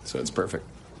 So it's perfect.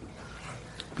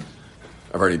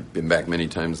 I've already been back many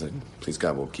times, and please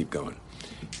God, we'll keep going.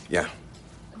 Yeah.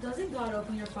 Doesn't God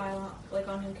open your file like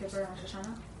on Yom Kippur and Rosh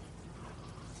Hashanah?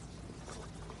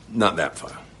 Not that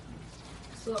file.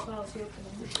 So what file is he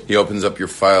opening? He opens up your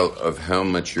file of how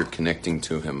much you're connecting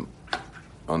to him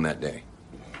on that day.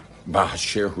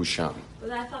 Ba'asher Husham.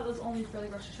 But I thought it was only for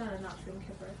like Rosh Hashanah, not for Yom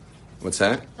Kippur. What's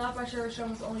that? I thought Rosh Hashanah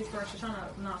was only for Rosh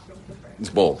Hashanah, not for Yom Kippur. It's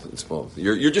both. It's both.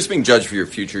 You're just being judged for your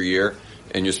future year,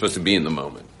 and you're supposed to be in the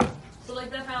moment. So like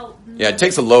that file... Yeah, it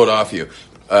takes a load off you.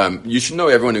 You should know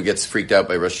everyone who gets freaked out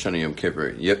by Rosh Hashanah and Yom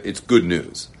Kippur, it's good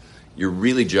news. You're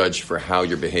really judged for how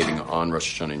you're behaving on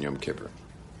Rosh Hashanah and Yom Kippur.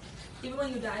 Even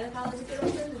when you die, the file doesn't get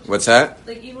open? What's that?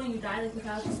 Like, even when you die, like, the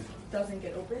file just doesn't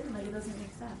get open? Like, it doesn't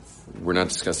make sense. We're not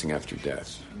discussing after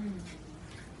death.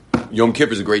 Yom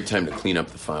Kippur is a great time to clean up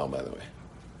the file, by the way.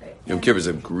 Right. Yom Kippur is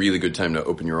a really good time to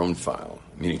open your own file,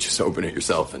 meaning just open it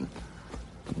yourself and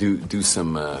do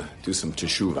some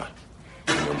teshuvah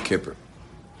on Yom Kippur.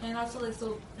 And also, like,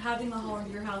 so having the hall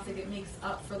in your house, like, it makes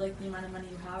up for, like, the amount of money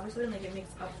you have or something? Like, it makes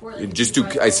up for it? Like, Just do,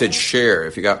 I said share.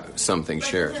 If you got something, like,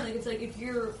 share. Like, it's like if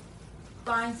you're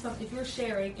buying something, if you're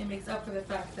sharing, it makes up for the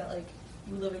fact that, like,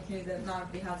 you live in a community that not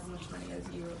everybody has as much money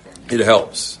as you or family. It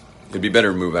helps. It'd be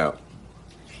better to move out.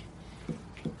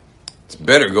 It's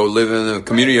better to go live in a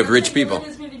community of rich people. Live in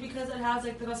this community because it has,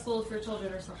 like, the best schools for your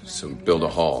children or something. So build a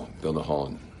hall. Build a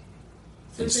hall.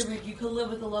 So you could live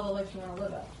with the level of life you want to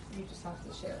live at. You just have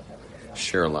to share with everybody else.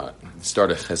 Share a lot. Start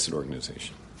a chesed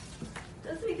organization.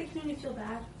 Does it make the community feel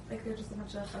bad? Like they're just a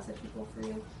bunch of chesed people for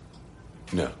you?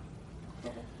 No.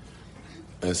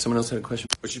 Okay. Someone else had a question?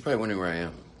 But she's probably wondering where I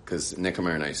am, because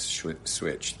Nekamar and I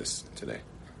switched this today.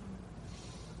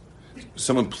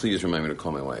 Someone please remind me to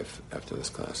call my wife after this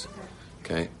class.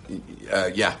 Okay?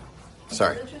 Yeah.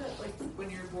 Sorry. Is it true that, like, when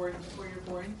you're born, before you're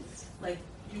born, like,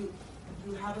 you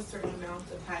have a certain amount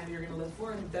of time you're going to live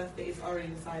for, and the death date is already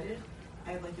decided,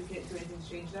 and, like, you can't do anything to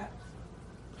change that?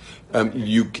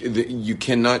 You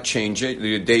cannot change it.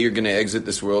 The day you're going to exit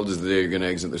this world is the day you're going to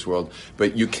exit this world.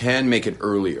 But you can make it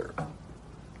earlier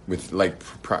with, like,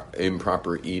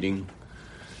 improper eating,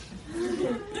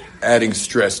 adding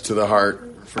stress to the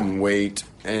heart from weight.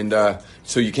 And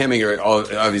so you can't make it right.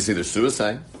 Obviously, there's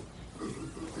suicide.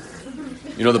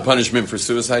 You know what the punishment for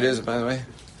suicide is, by the way?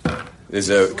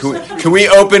 Can we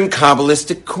open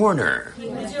Kabbalistic Corner?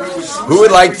 Who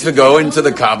would like to go into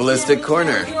the Kabbalistic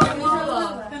Corner?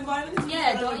 Then why would this be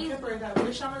Yeah, like don't you- Kippur that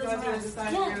God's going to decide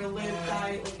if you're going to live,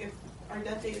 die, like, if our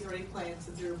death date is already planned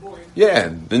since you were born?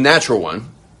 Yeah, the natural one.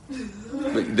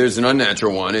 But there's an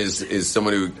unnatural one is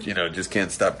someone who, just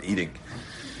can't stop eating,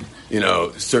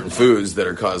 certain foods that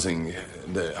are causing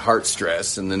the heart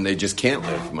stress, and then they just can't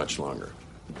live much longer.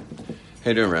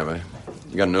 How you doing, Rabbi?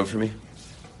 You got a note for me?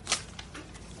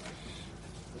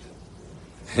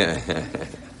 Wait,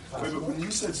 but when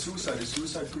you said suicide, is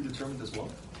suicide predetermined as well?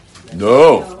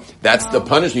 No, that's the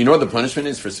punishment. You know what the punishment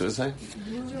is for suicide?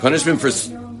 The punishment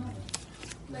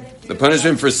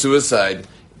for suicide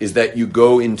is that you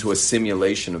go into a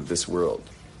simulation of this world,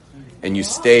 and you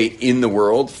stay in the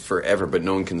world forever, but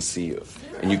no one can see you,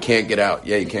 and you can't get out.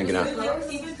 Yeah, you can't get out.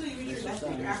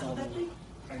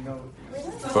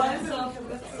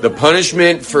 The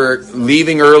punishment for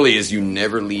leaving early is you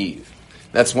never leave.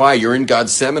 That's why you're in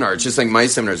God's seminar. It's just like my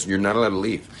seminars. You're not allowed to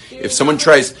leave. If someone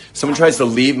tries to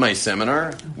leave my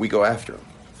seminar, we go after them.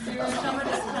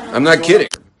 I'm not kidding.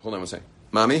 Hold on one second.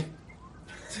 Mommy?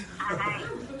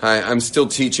 Hi, I'm still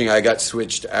teaching. I got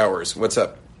switched hours. What's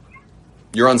up?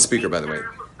 You're on speaker, by the way.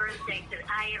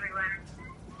 Hi,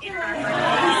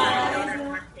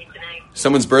 everyone.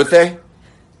 Someone's birthday?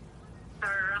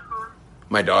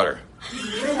 My daughter.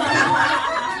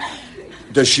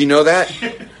 Does she know that? I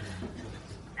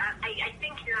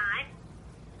think not,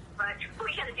 but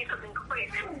we gotta do something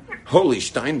quick. Holy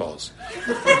Steinballs.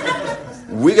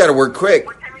 We gotta work quick.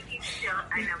 What time do you teach till?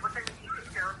 I know. What time do you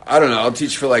teach till? I don't know. I'll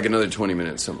teach for like another 20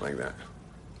 minutes, something like that.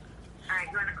 Alright,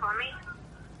 you wanna call me?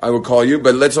 I will call you,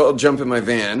 but let's all jump in my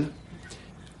van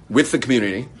with the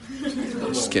community.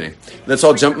 Just kidding. Let's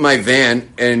all jump in my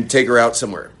van and take her out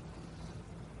somewhere.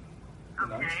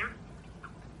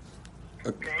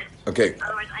 Okay.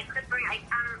 Otherwise, I could bring. Okay,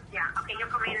 you'll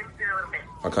call me in a little bit.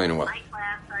 I'll call you in a while. Bye,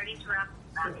 class. Sorry to interrupt.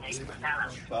 Okay.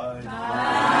 Bye.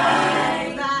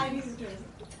 Bye.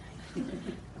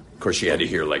 Of course, she had to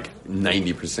hear like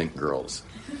 90% girls.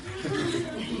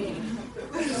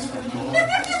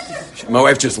 My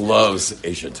wife just loves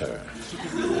Asia Torah.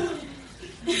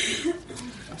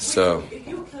 So. If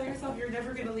you kill yourself, you're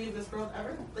never going to leave this world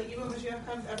ever. Like, even when Mashiach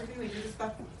comes, everything, like, you just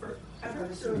stuck forever.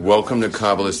 Welcome to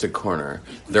Kabbalistic Corner.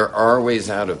 There are ways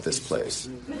out of this place.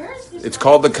 It's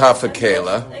called the Kaf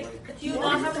HaKela. If you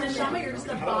not have a neshama, you're just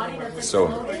a body that's So,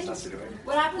 what happens to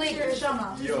your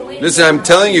neshama? listen, I'm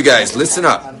telling you guys, listen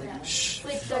up. Shh.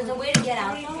 Wait, there's a way to get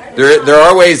out? There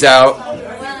are ways out. What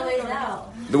are the ways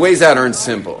out? The ways out aren't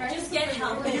simple. Just get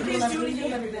help. You can't do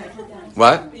anything if you're dead.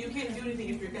 What? You can't do anything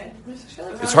if you're dead.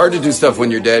 It's hard to do stuff when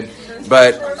you're dead,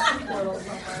 but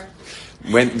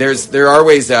when there are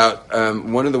ways out.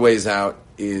 One of the ways out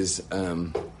is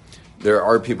there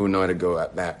are people who know how to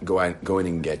go in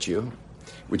and get you,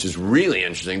 which is really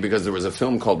interesting because there was a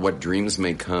film called What Dreams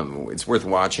May Come. It's worth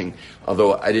watching,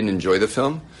 although I didn't enjoy the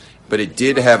film, but it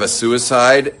did have a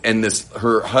suicide, and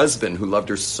her husband, who loved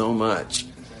her so much,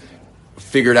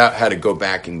 figured out how to go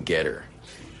back and get her.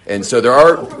 And so there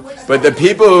are, but the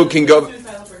people who can go,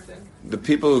 the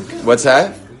people who, what's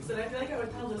that? So I feel like I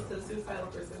would tell this to a suicidal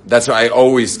person. That's why I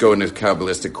always go into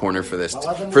Kabbalistic Corner for this.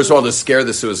 First of all, to scare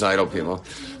the suicidal people.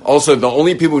 Also, the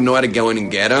only people who know how to go in and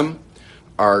get them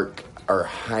are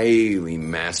highly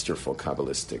masterful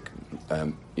Kabbalistic,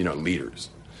 leaders.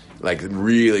 Like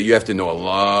really, you have to know a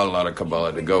lot of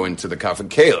Kabbalah to go into the Kaf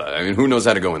HaKela. I mean, who knows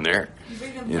how to go in there?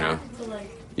 You know,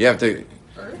 you have to.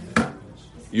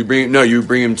 You bring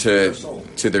them to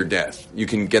their death. You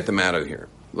can get them out of here,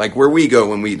 like where we go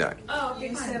when we die. Oh,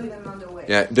 okay, You send them on the way.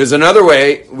 Yeah, there's another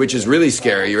way which is really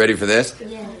scary. You ready for this?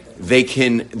 Yeah. They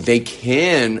can.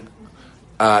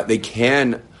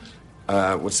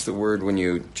 What's the word when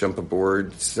you jump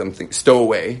aboard something?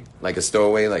 Stowaway, like a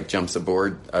stowaway, like jumps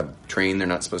aboard a train they're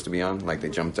not supposed to be on, like they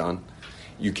jumped on.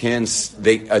 You can.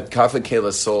 A Kaf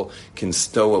HaKela soul can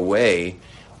stow away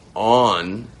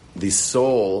on the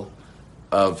soul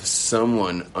of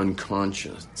someone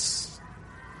unconscious.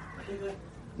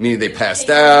 Meaning they passed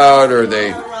out or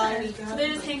they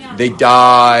just hang out. they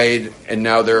died and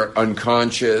now they're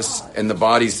unconscious and the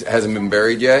body hasn't been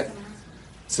buried yet.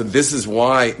 So this is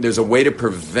why there's a way to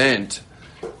prevent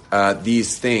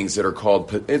these things that are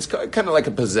called, it's kind of like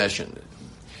a possession.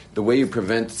 The way you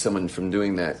prevent someone from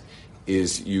doing that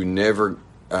is you never,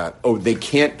 they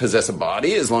can't possess a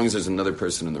body as long as there's another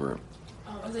person in the room.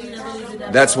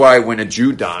 That's why when a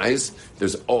Jew dies,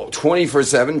 there's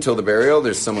 24/7 till the burial,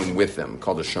 there's someone with them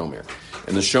called a shomer.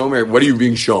 And the shomer, what are you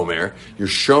being shomer? You're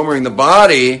shomering the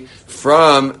body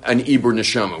from an ibur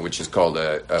neshama, which is called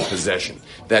a possession.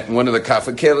 That one of the Kaf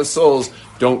HaKela souls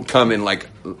don't come and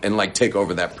take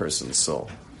over that person's soul.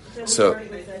 So, Why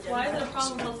is it a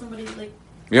problem to tell somebody like?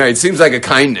 yeah, it seems like a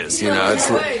kindness, you know.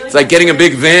 It's like getting a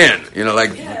big van, you know,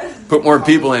 like put more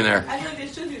people in there. I feel like they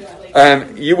should do that. Like,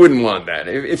 You wouldn't want that.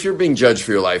 If you're being judged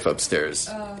for your life upstairs,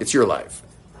 it's your life.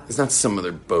 It's not some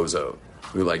other bozo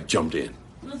who like jumped in.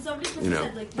 When somebody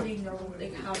said, like, do they know,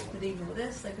 like, how do they know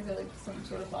this? Like, is there, like, some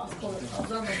sort of gospel that tells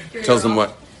them? Like, Tells them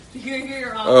what?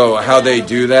 You're Oh, how they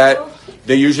do that?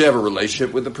 They usually have a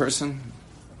relationship with the person.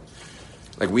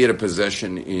 Like, we had a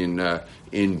possession in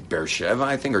Beersheba,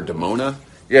 I think, or Dimona.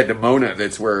 Yeah, Dimona.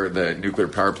 That's where the nuclear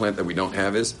power plant that we don't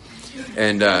have is.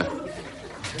 And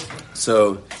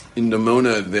so in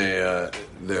Dimona,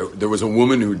 there was a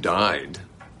woman who died,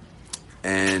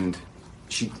 and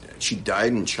she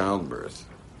died in childbirth.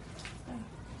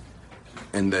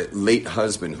 And the late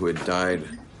husband who had died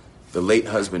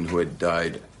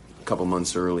a couple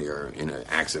months earlier in an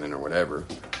accident or whatever.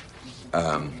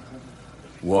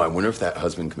 Well, I wonder if that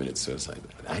husband committed suicide.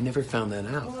 I never found that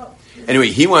out. Anyway,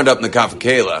 he wound up in the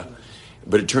Kafakela,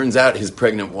 but it turns out his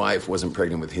pregnant wife wasn't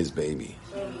pregnant with his baby.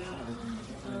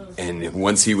 And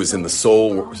once he was in the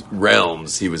soul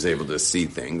realms, he was able to see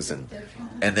things, and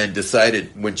then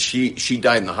decided when she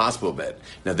died in the hospital bed.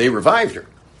 Now, they revived her.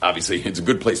 Obviously, it's a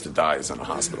good place to die is on a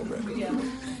hospital bed.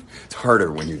 It's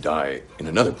harder when you die in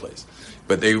another place.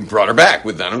 But they brought her back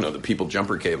with, I don't know, the people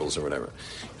jumper cables or whatever.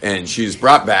 And she's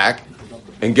brought back,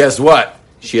 and guess what?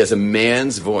 She has a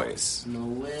man's voice.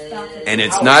 And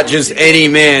it's not just any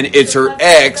man, it's her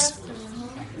ex.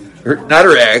 Not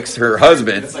her ex, her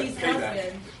husband.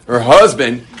 Her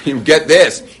husband, get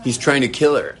this, he's trying to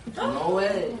kill her.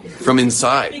 From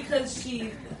inside. Because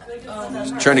she's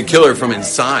trying to kill her from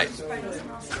inside.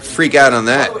 Freak out on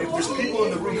that. If there's people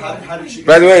in the room, how did she?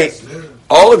 By the way,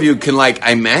 all of you can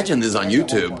I imagine this on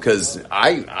YouTube because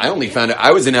I only found it.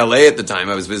 I was in LA at the time.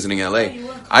 I was visiting LA.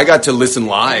 I got to listen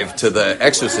live to the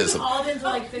exorcism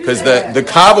because the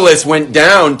Kabbalist went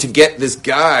down to get this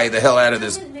guy the hell out of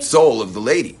this soul of the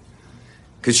lady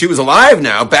because she was alive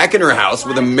now, back in her house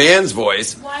with a man's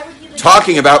voice,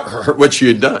 talking about her what she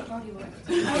had done,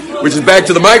 which is back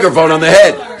to the microphone on the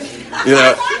head. You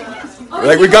know,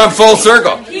 like we've gone full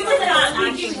circle. He was not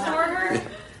speaking for her.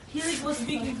 He was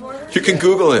speaking for her. You can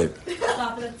Google it.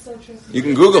 Stop it, that's so true. You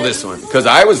can Google this one because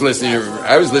I was listening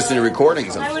to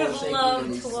recordings. I would have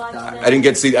loved to watch that. I didn't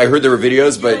get to see. I heard there were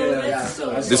videos, but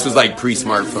this was like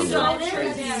pre-smartphone. So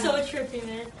trippy,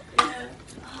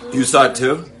 man. You saw it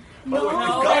too? No.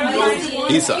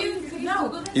 He saw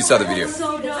it. He saw the video.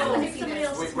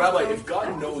 Wait, Rabbi, if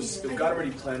God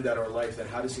already planned out our life, then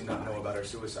how does He not know about our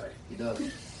suicide? He does.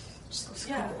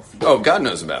 Oh, God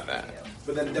knows about that.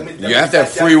 But then, You have to have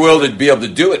free will to be able to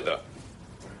do it, though.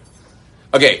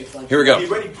 Okay, here we go. He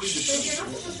already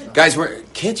put Guys,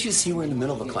 can't you see we're in the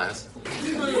middle of a class?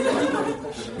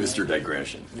 Mr.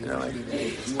 Digression. You know,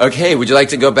 okay, would you like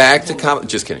to go back to Kabbalah?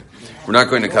 Just kidding. We're not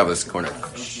going to Kabbalah's Corner.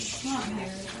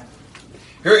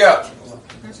 Here we go.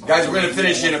 Guys, we're going to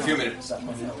finish in a few minutes.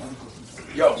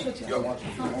 Yo.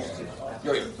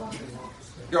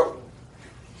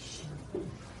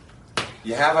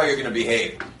 You have how you're going to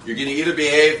behave. You're going to either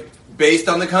behave based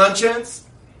on the conscience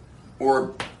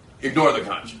or ignore the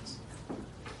conscience.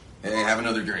 Hey, have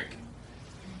another drink.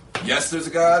 Yes, there's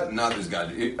a God. No, there's a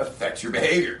God. It affects your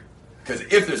behavior. Because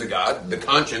if there's a God, the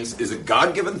conscience is a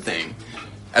God-given thing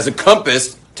as a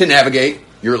compass to navigate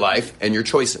your life and your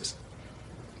choices.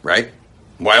 Right?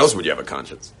 Why else would you have a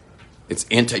conscience? It's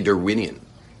anti-Darwinian.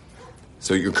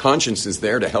 So your conscience is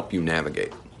there to help you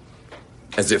navigate.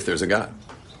 As if there's a God.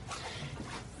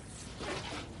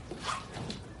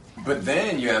 But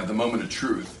then you have the moment of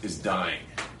truth is dying.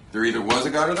 There either was a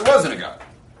God or there wasn't a God.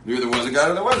 There either was a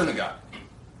God or there wasn't a God.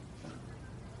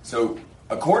 So,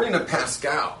 according to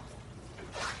Pascal,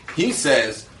 he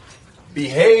says,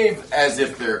 behave as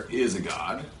if there is a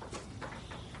God.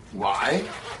 Why?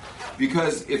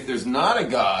 Because if there's not a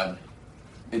God,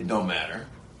 it don't matter.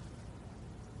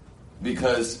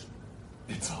 Because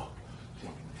it's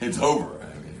over.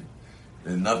 I mean,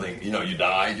 there's nothing, you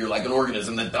died, you're like an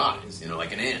organism that dies,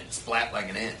 like an ant. It's flat like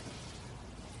an ant.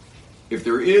 If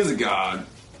there is a God,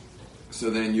 so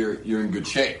then you're in good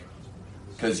shape.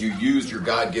 Because you used your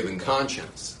God-given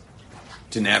conscience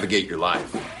to navigate your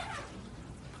life.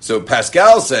 So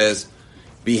Pascal says,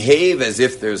 behave as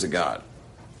if there's a God.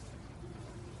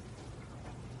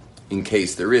 In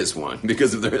case there is one.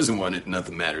 Because if there isn't one,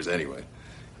 nothing matters anyway.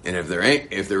 And if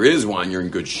there is one, you're in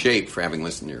good shape for having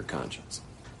listened to your conscience.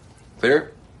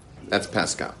 Clear? That's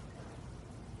Pascal.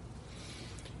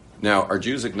 Now, are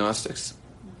Jews agnostics?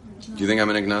 Do you think I'm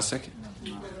an agnostic?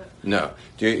 No.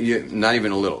 Not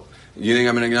even a little. Do you think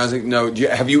I'm an agnostic? No.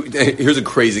 Here's a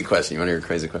crazy question. You want to hear a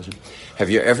crazy question? Have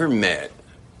you ever met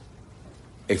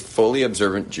a fully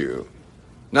observant Jew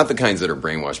Not the kinds that are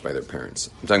brainwashed by their parents.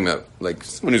 I'm talking about like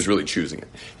someone who's really choosing it.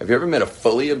 Have you ever met a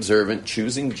fully observant,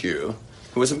 choosing Jew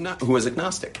who was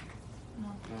agnostic? No.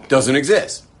 Doesn't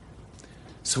exist.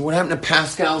 So what happened to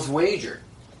Pascal's wager?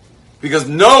 Because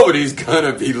nobody's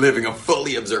going to be living a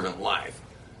fully observant life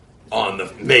on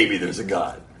the maybe there's a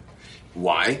God.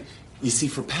 Why? You see,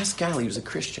 for Pascal, he was a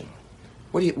Christian.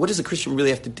 What does a Christian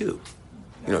really have to do?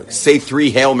 You know, say 3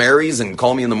 Hail Marys and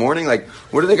call me in the morning? Like,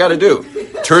 what do they got to do?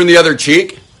 Turn the other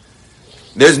cheek?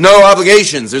 There's no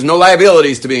obligations. There's no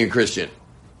liabilities to being a Christian.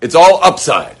 It's all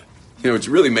upside. You know, which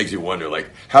really makes you wonder, like,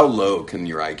 how low can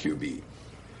your IQ be?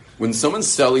 When someone's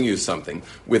selling you something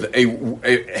with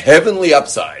a heavenly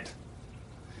upside,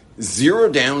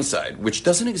 0 downside, which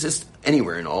doesn't exist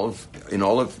anywhere in all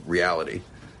of reality,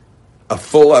 a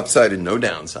full upside and no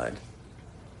downside.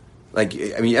 Like,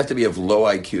 I mean, you have to be of low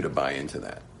IQ to buy into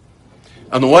that.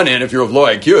 On the one hand, if you're of low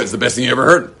IQ, it's the best thing you ever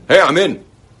heard. Hey, I'm in.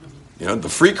 You know, the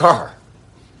free car.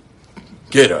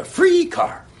 Get a free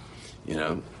car. You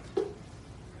know.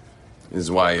 This is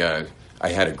why I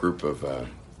had a group of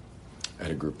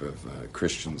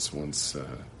Christians once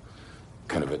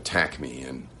kind of attack me,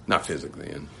 and not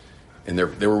physically, and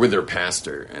they were with their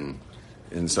pastor,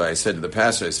 and so I said to the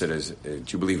pastor, I said, do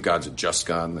you believe God's a just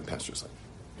God? And the pastor's like,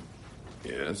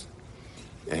 yes.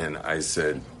 And I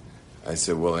said,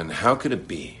 well, then how could it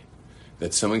be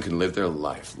that someone can live their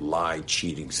life, lie,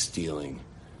 cheating, stealing,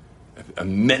 a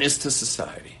menace to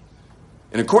society,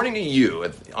 and according to you,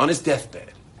 on his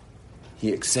deathbed,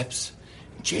 he accepts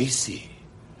JC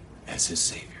as his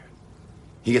Savior.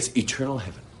 He gets eternal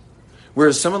heaven.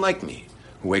 Whereas someone like me,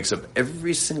 who wakes up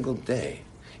every single day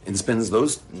and spends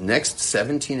those next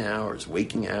 17 hours,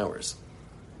 waking hours,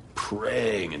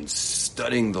 praying and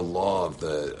studying the law of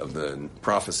the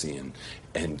prophecy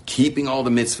and keeping all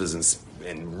the mitzvahs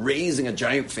and raising a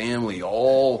giant family,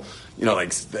 all, you know, like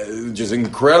just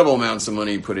incredible amounts of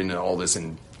money put into all this,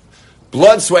 and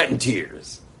blood, sweat, and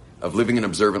tears of living an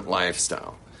observant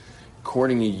lifestyle.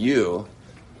 According to you,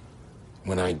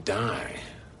 when I die,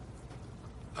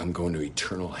 I'm going to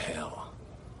eternal hell.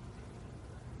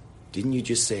 Didn't you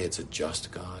just say it's a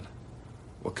just God?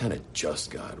 What kind of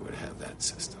just God would have that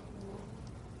system?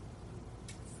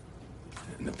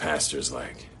 And the pastor's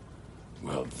like,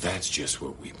 well, that's just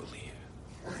what we believe.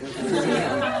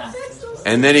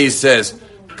 And then he says,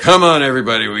 come on,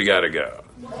 everybody, we got to go.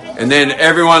 And then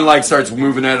everyone like starts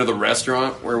moving out of the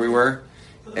restaurant where we were.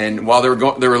 And while they were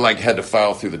going, they were like had to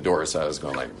file through the door, so I was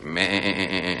going like, meh,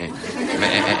 meh,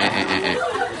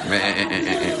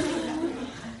 meh.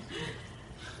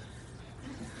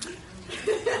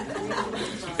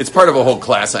 It's part of a whole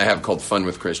class I have called Fun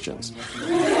with Christians.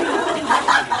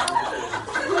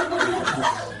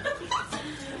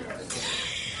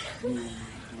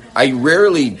 I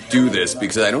rarely do this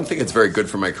because I don't think it's very good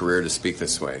for my career to speak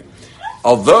this way.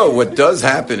 Although what does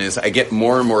happen is I get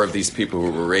more and more of these people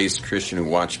who were raised Christian who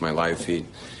watch my live feed.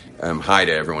 Hi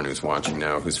to everyone who's watching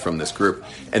now who's from this group.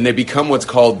 And they become what's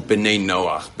called B'nai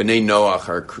Noach. B'nai Noach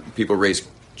are people raised,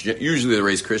 usually they're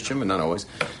raised Christian, but not always.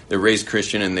 They're raised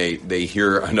Christian and they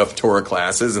hear enough Torah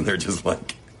classes and they're just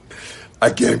like,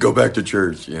 I can't go back to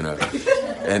church, you know.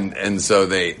 And so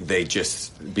they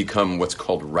just become what's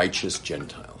called righteous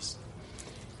Gentiles.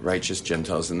 Righteous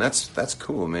Gentiles. And that's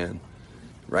cool, man.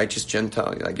 Righteous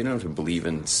Gentile, like, you don't have to believe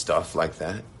in stuff like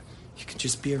that. You can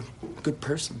just be a good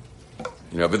person,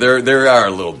 you know. But they are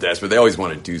a little desperate. They always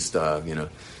want to do stuff, you know.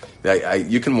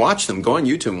 You can watch them. Go on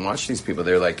YouTube and watch these people.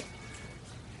 They're like,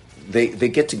 they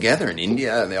get together in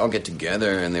India. They all get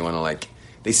together and they want to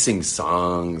they sing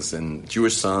songs and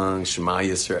Jewish songs, Shema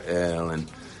Yisrael,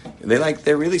 and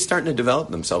they're really starting to develop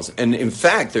themselves. And in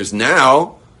fact, there's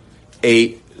now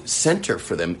a center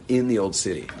for them in the old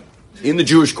city, in the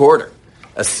Jewish quarter.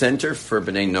 A center for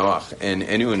B'nai Noach, and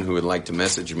anyone who would like to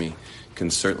message me can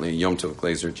certainly, Yom Tov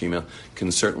Glazer, Gmail,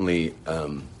 can certainly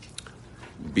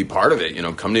be part of it. You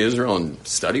know, come to Israel and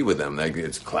study with them.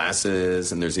 It's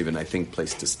classes, and there's even, I think,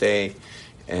 place to stay,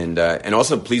 and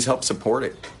also please help support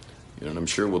it. You know, and I'm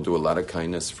sure we'll do a lot of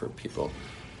kindness for people.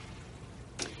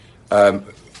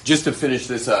 Just to finish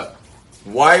this up,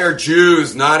 why are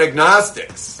Jews not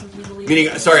agnostics? Meaning,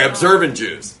 observant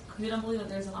Jews. We don't believe that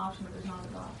there's an option that there's not a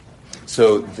God.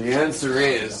 So the answer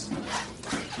is,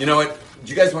 you know what?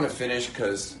 Do you guys want to finish?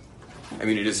 Because, I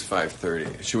mean, it is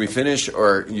 5:30. Should we finish,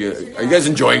 or are you guys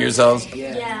enjoying yourselves?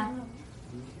 Yeah.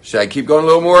 Should I keep going a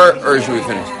little more, or should we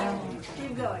finish?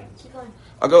 Keep going. Keep going.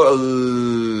 I'll go a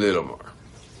little more.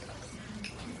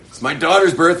 It's my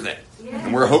daughter's birthday,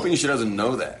 and we're hoping she doesn't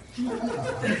know that. You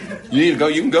need to go.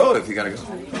 You can go if you gotta go.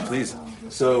 Please.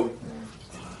 So,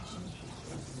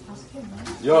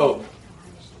 yo.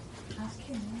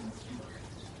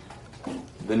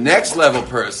 The next level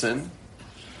person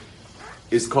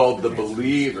is called the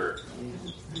believer.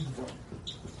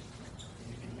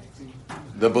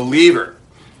 The believer.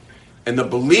 And the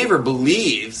believer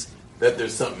believes that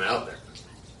there's something out there.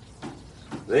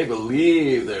 They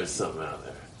believe there's something out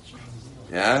there.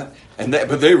 Yeah?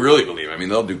 But they really believe. I mean,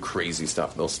 they'll do crazy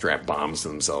stuff. They'll strap bombs to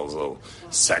themselves. They'll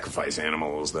sacrifice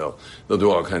animals. They'll do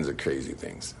all kinds of crazy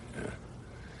things. Yeah.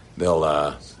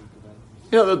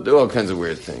 They'll do all kinds of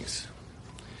weird things.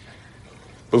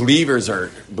 Believers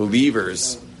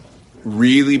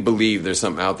really believe there's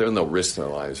something out there, and they'll risk their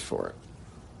lives for it.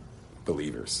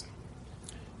 Believers.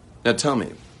 Now tell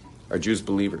me, are Jews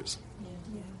believers? Yeah.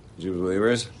 Jews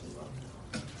believers?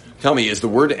 Tell me, is the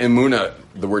word emunah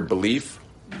the word belief?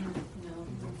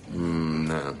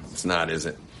 No, it's not, is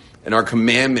it? And our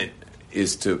commandment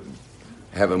is to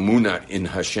have emunah in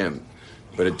Hashem,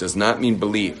 but it does not mean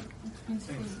believe.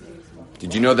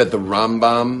 Did you know that the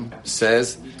Rambam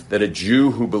says that a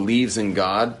Jew who believes in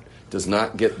God does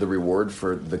not get the reward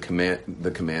for the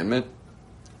commandment?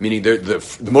 Meaning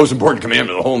the most important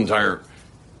commandment of the whole entire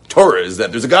Torah is that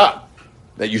there's a God.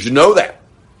 That you should know that.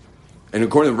 And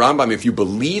according to the Rambam, if you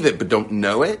believe it but don't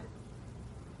know it,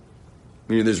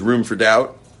 meaning there's room for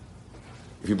doubt,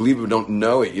 if you believe it but don't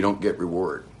know it, you don't get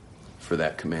reward for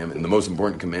that commandment. And the most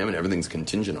important commandment, everything's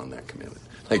contingent on that commandment.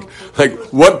 Like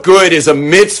what good is a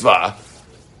mitzvah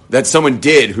that someone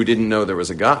did who didn't know there was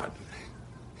a God?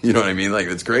 You know what I mean? Like,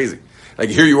 it's crazy. Like,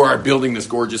 here you are building this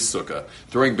gorgeous sukkah,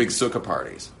 throwing big sukkah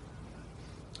parties,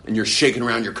 and you're shaking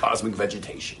around your cosmic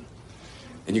vegetation,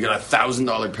 and you got a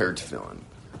 $1,000 pair of tefillin,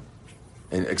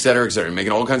 and et cetera,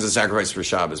 making all kinds of sacrifices for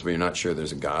Shabbos, but you're not sure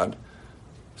there's a God.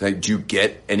 It's like, do you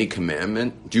get any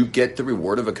commandment? Do you get the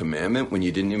reward of a commandment when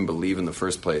you didn't even believe in the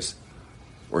first place,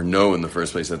 or know in the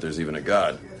first place that there's even a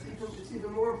God? It's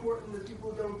even more important that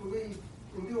people don't believe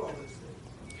and do all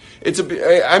this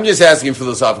thing. I'm just asking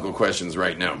philosophical questions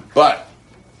right now. But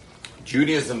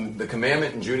Judaism, the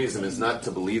commandment in Judaism is not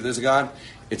to believe there's a God,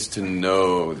 it's to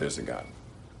know there's a God.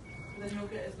 Then you'll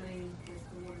get as many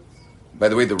rewards. By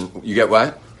the way, you get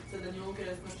what? So then you won't get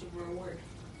as much of a reward.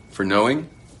 For knowing?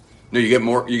 No,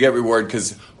 you get reward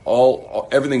because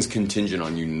everything's contingent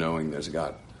on you knowing there's a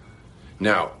God.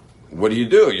 Now, what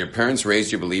do? Your parents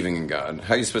raised you believing in God.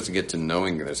 How are you supposed to get to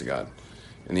knowing there's a God?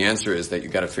 And the answer is that you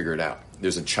got to figure it out.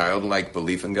 There's a childlike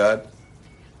belief in God,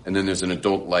 and then there's an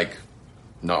adult-like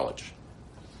knowledge.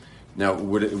 Now,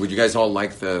 would you guys all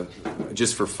like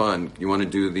just for fun, you want to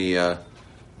do the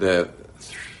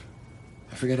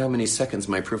I forget how many seconds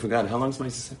my proof of God. How long is my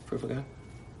proof of God?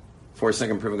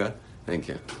 4-second proof of God? Thank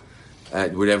you.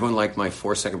 Would everyone like my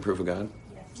 4-second proof of God?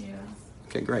 Yeah.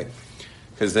 Okay, great.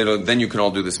 Because then you can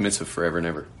all do this mitzvah forever and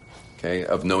ever. Okay,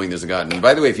 of knowing there's a God. And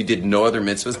by the way, if you did no other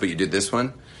mitzvahs, but you did this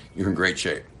one, you're in great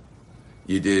shape.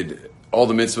 You did all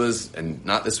the mitzvahs and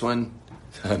not this one,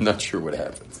 I'm not sure what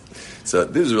happens. So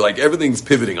this is like, everything's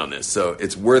pivoting on this. So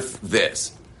it's worth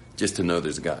this, just to know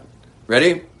there's a God.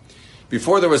 Ready?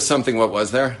 Before there was something, what was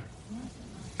there?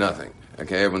 Nothing.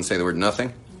 Okay, everyone say the word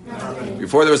nothing. Nothing.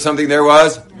 Before there was something, there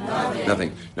was?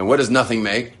 Nothing. Now what does nothing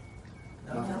make?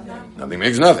 Nothing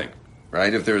makes nothing.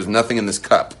 Right? If there is nothing in this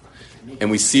cup,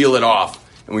 and we seal it off,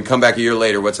 and we come back a year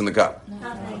later, what's in the cup?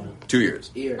 Nothing. 2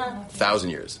 years. 1,000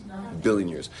 years. Nothing. Billion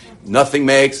years. Nothing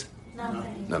makes?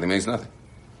 Nothing. Nothing makes nothing.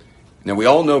 Now, we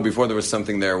all know before there was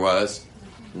something, there was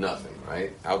nothing,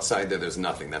 right? Outside there's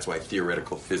nothing. That's why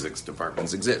theoretical physics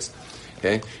departments exist.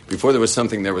 Okay? Before there was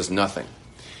something, there was nothing.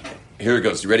 Here it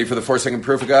goes. You ready for the 4-second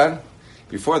proof of God?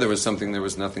 Before there was something, there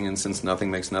was nothing, and since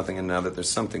nothing makes nothing, and now that there's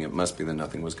something, it must be that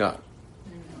nothing was God.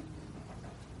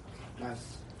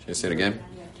 Should I say it again?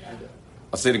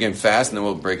 I'll say it again fast, and then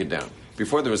we'll break it down.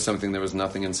 Before there was something, there was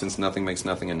nothing, and since nothing makes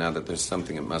nothing, and now that there's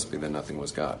something, it must be that nothing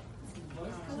was God.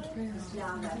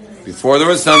 Before there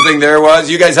was something, there was...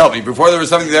 You guys help me. Before there was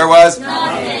something, there was...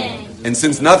 Nothing. And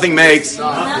since nothing makes...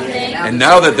 Nothing. And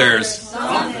now that there's...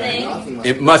 Something.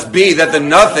 It must be that the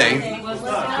nothing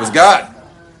was God.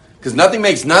 Because nothing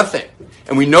makes nothing.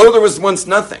 And we know there was once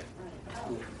nothing.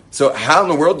 So how in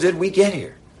the world did we get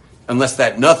here? Unless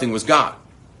that nothing was God.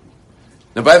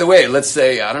 Now, by the way, let's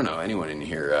say, I don't know, anyone in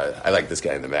here, I like this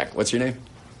guy in the back. What's your name?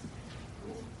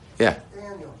 Yeah.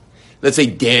 Daniel. Let's say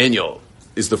Daniel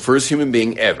is the first human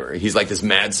being ever. He's like this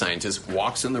mad scientist,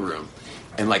 walks in the room,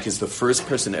 and like is the first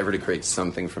person ever to create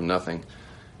something from nothing.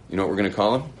 You know what we're going to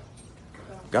call him?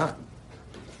 God.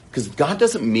 Because God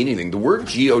doesn't mean anything. The word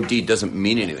G-O-D doesn't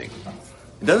mean anything.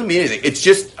 It doesn't mean anything. It's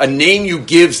just a name you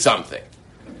give something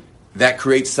that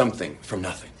creates something from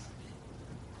nothing.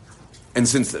 And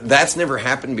since that's never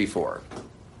happened before,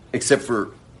 except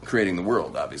for creating the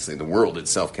world, obviously. The world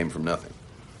itself came from nothing.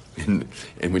 And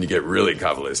when you get really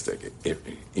Kabbalistic,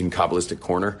 in Kabbalistic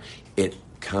corner,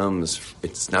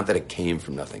 it's not that it came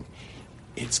from nothing,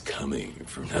 it's coming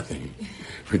from nothing,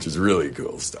 which is really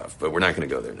cool stuff. But we're not going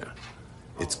to go there now.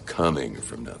 It's coming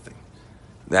from nothing.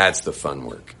 That's the fun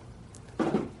work.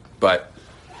 But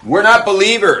we're not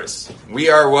believers. We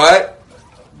are what?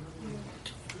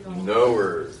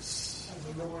 Knowers.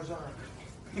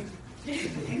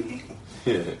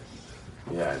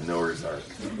 Yeah, Noah's Ark.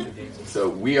 So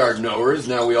we are knowers.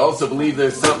 Now we also believe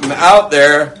there's something out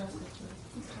there.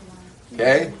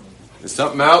 Okay? There's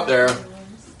something out there.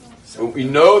 So we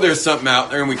know there's something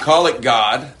out there and we call it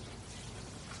God.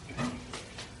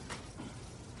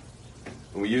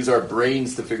 And we use our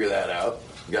brains to figure that out.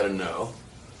 You got to know.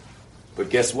 But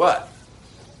guess what?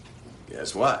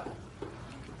 Guess what?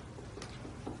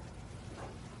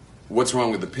 What's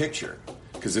wrong with the picture?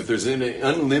 Because if there's an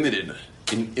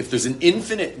if there's an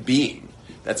infinite being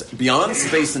that's beyond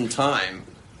space and time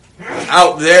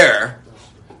out there,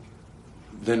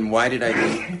 then why did I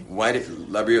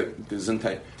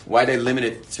limit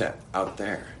it to out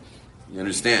there? You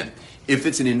understand? If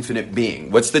it's an infinite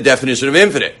being, what's the definition of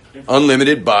infinite?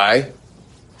 Unlimited by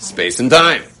space and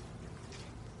time.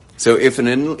 So if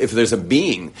there's a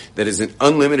being that is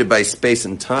unlimited by space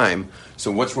and time, so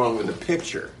what's wrong with the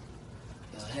picture?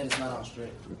 The head is not on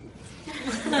straight.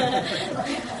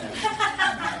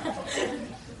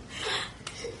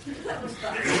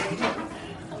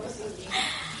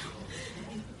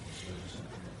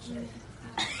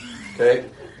 Okay?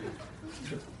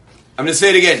 I'm going to say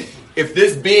it again. If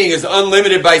this being is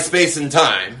unlimited by space and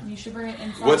time, You should bring it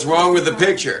inside. what's wrong with the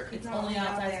picture? It's only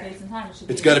outside space and time.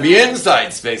 It's got to be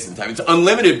inside space and time. It's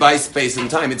unlimited by space and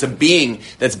time. It's a being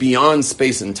that's beyond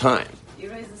space and time.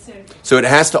 So it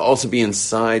has to also be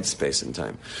inside space and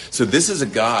time. So this is a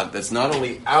God that's not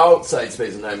only outside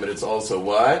space and time, but it's also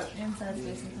what? Inside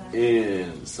space and time.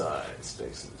 Inside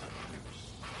space and time.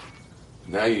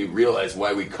 Now you realize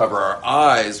why we cover our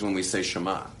eyes when we say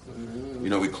Shema. You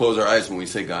know, we close our eyes when we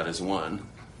say God is one.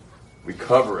 We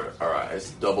cover our eyes,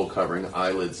 double covering,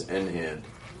 eyelids and hand.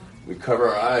 We cover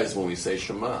our eyes when we say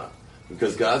Shema.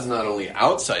 Because God's not only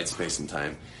outside space and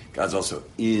time, God's also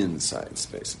inside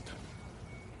space and time.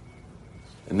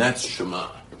 And that's Shema.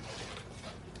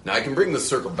 Now I can bring the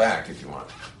circle back if you want.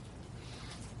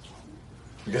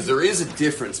 Because there is a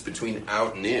difference between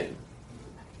out and in.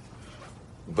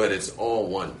 But it's all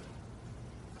one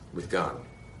with God.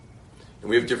 And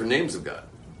we have different names of God.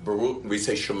 We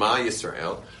say Shema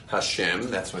Yisrael, Hashem,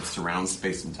 that's what surrounds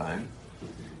space and time.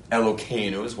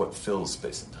 Elokeinu is what fills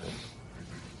space and time.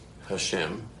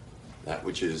 Hashem, that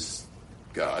which is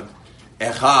God.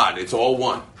 Echad, it's all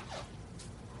one.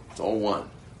 It's all one.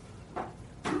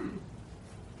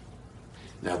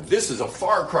 Now this is a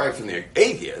far cry from the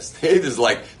atheist. It is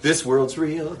like, this world's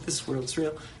real, this world's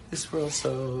real, this world's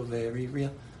so very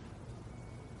real.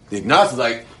 The agnostic is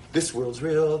like, this world's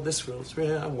real,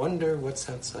 I wonder what's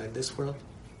outside this world.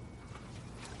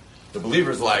 The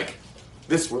believer's like,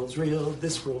 this world's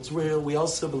real, we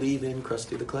also believe in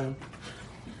Krusty the Clown.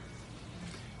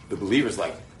 The believer's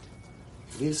like,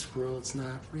 this world's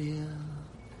not real,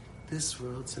 this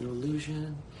world's an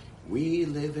illusion, we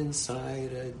live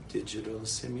inside a digital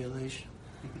simulation.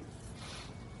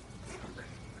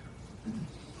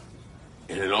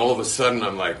 And then all of a sudden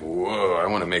I'm like, whoa, I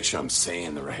want to make sure I'm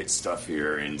saying the right stuff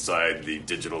here inside the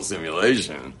digital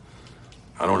simulation.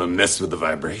 I don't want to mess with the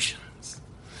vibrations.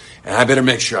 And I better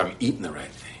make sure I'm eating the right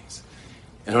things.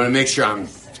 And I want to make sure I'm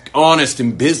honest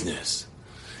in business.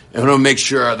 And I want to make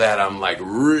sure that I'm like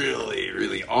really,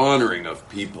 really honoring of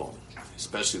people,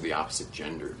 especially the opposite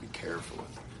gender. Be careful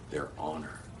with their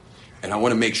honor. And I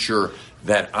want to make sure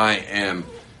that I am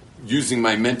using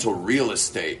my mental real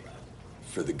estate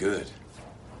for the good.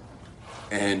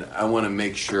 And I want to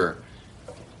make sure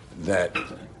that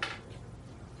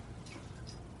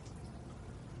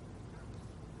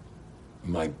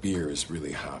my beer is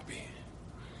really hoppy.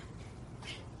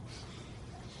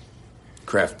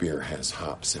 Craft beer has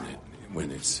hops in it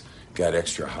when it's got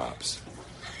extra hops.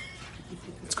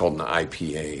 It's called an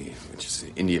IPA, which is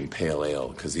an Indian Pale Ale,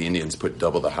 because the Indians put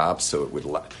double the hops so it would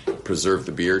preserve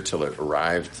the beer till it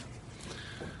arrived.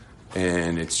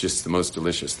 And it's just the most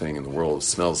delicious thing in the world. It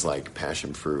smells like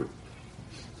passion fruit.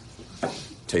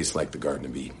 Tastes like the Garden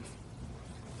of Eden.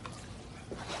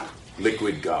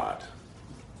 Liquid God.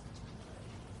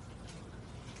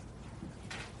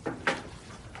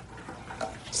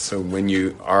 So when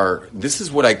you are, this is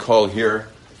what I call here,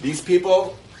 these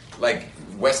people, like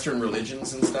Western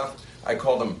religions and stuff, I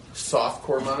call them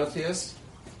softcore monotheists.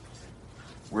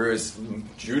 Whereas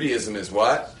Judaism is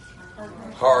what?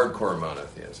 Hardcore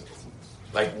monotheism.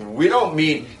 Like, we don't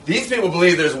mean, these people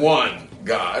believe there's one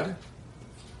God.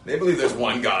 They believe there's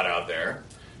one God out there.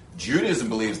 Judaism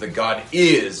believes that God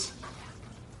is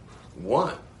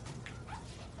one.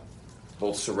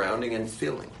 Both surrounding and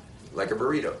filling. Like a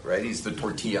burrito, right? He's the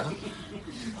tortilla,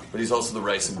 but he's also the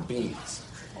rice and beans.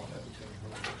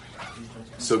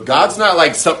 So God's not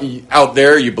like something out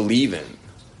there you believe in.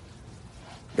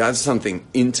 God's something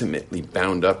intimately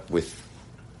bound up with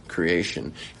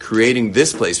creation, creating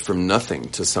this place from nothing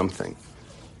to something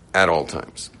at all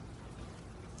times.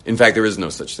 In fact, there is no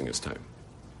such thing as time.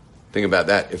 Think about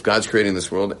that. If God's creating this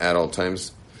world at all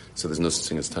times, so there's no such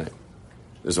thing as time.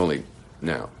 There's only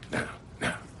now.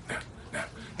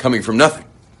 Coming from nothing.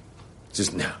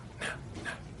 Just now.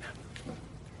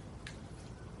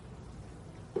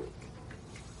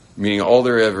 Meaning all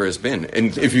there ever has been.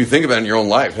 And if you think about it in your own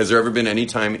life, has there ever been any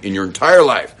time in your entire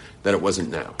life that it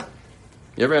wasn't now?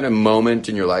 You ever had a moment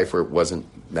in your life where it wasn't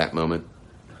that moment?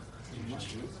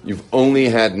 You've only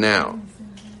had now.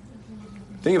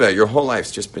 Think about it. Your whole life's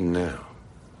just been now.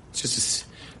 It's just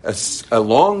a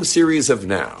long series of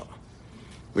now,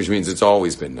 which means it's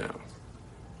always been now.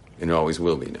 And it always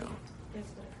will be now.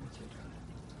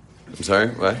 I'm sorry?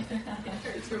 What?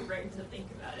 It's your brain to think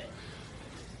about it.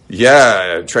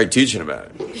 Yeah, I tried teaching about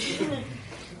it.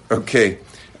 Okay.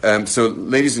 So,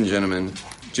 ladies and gentlemen,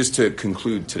 just to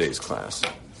conclude today's class,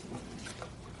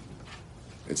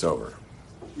 it's over.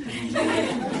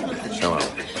 Shalom.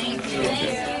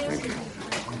 Thank you.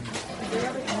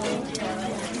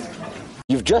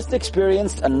 You've just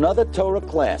experienced another Torah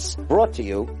class brought to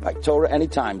you by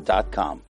TorahAnytime.com.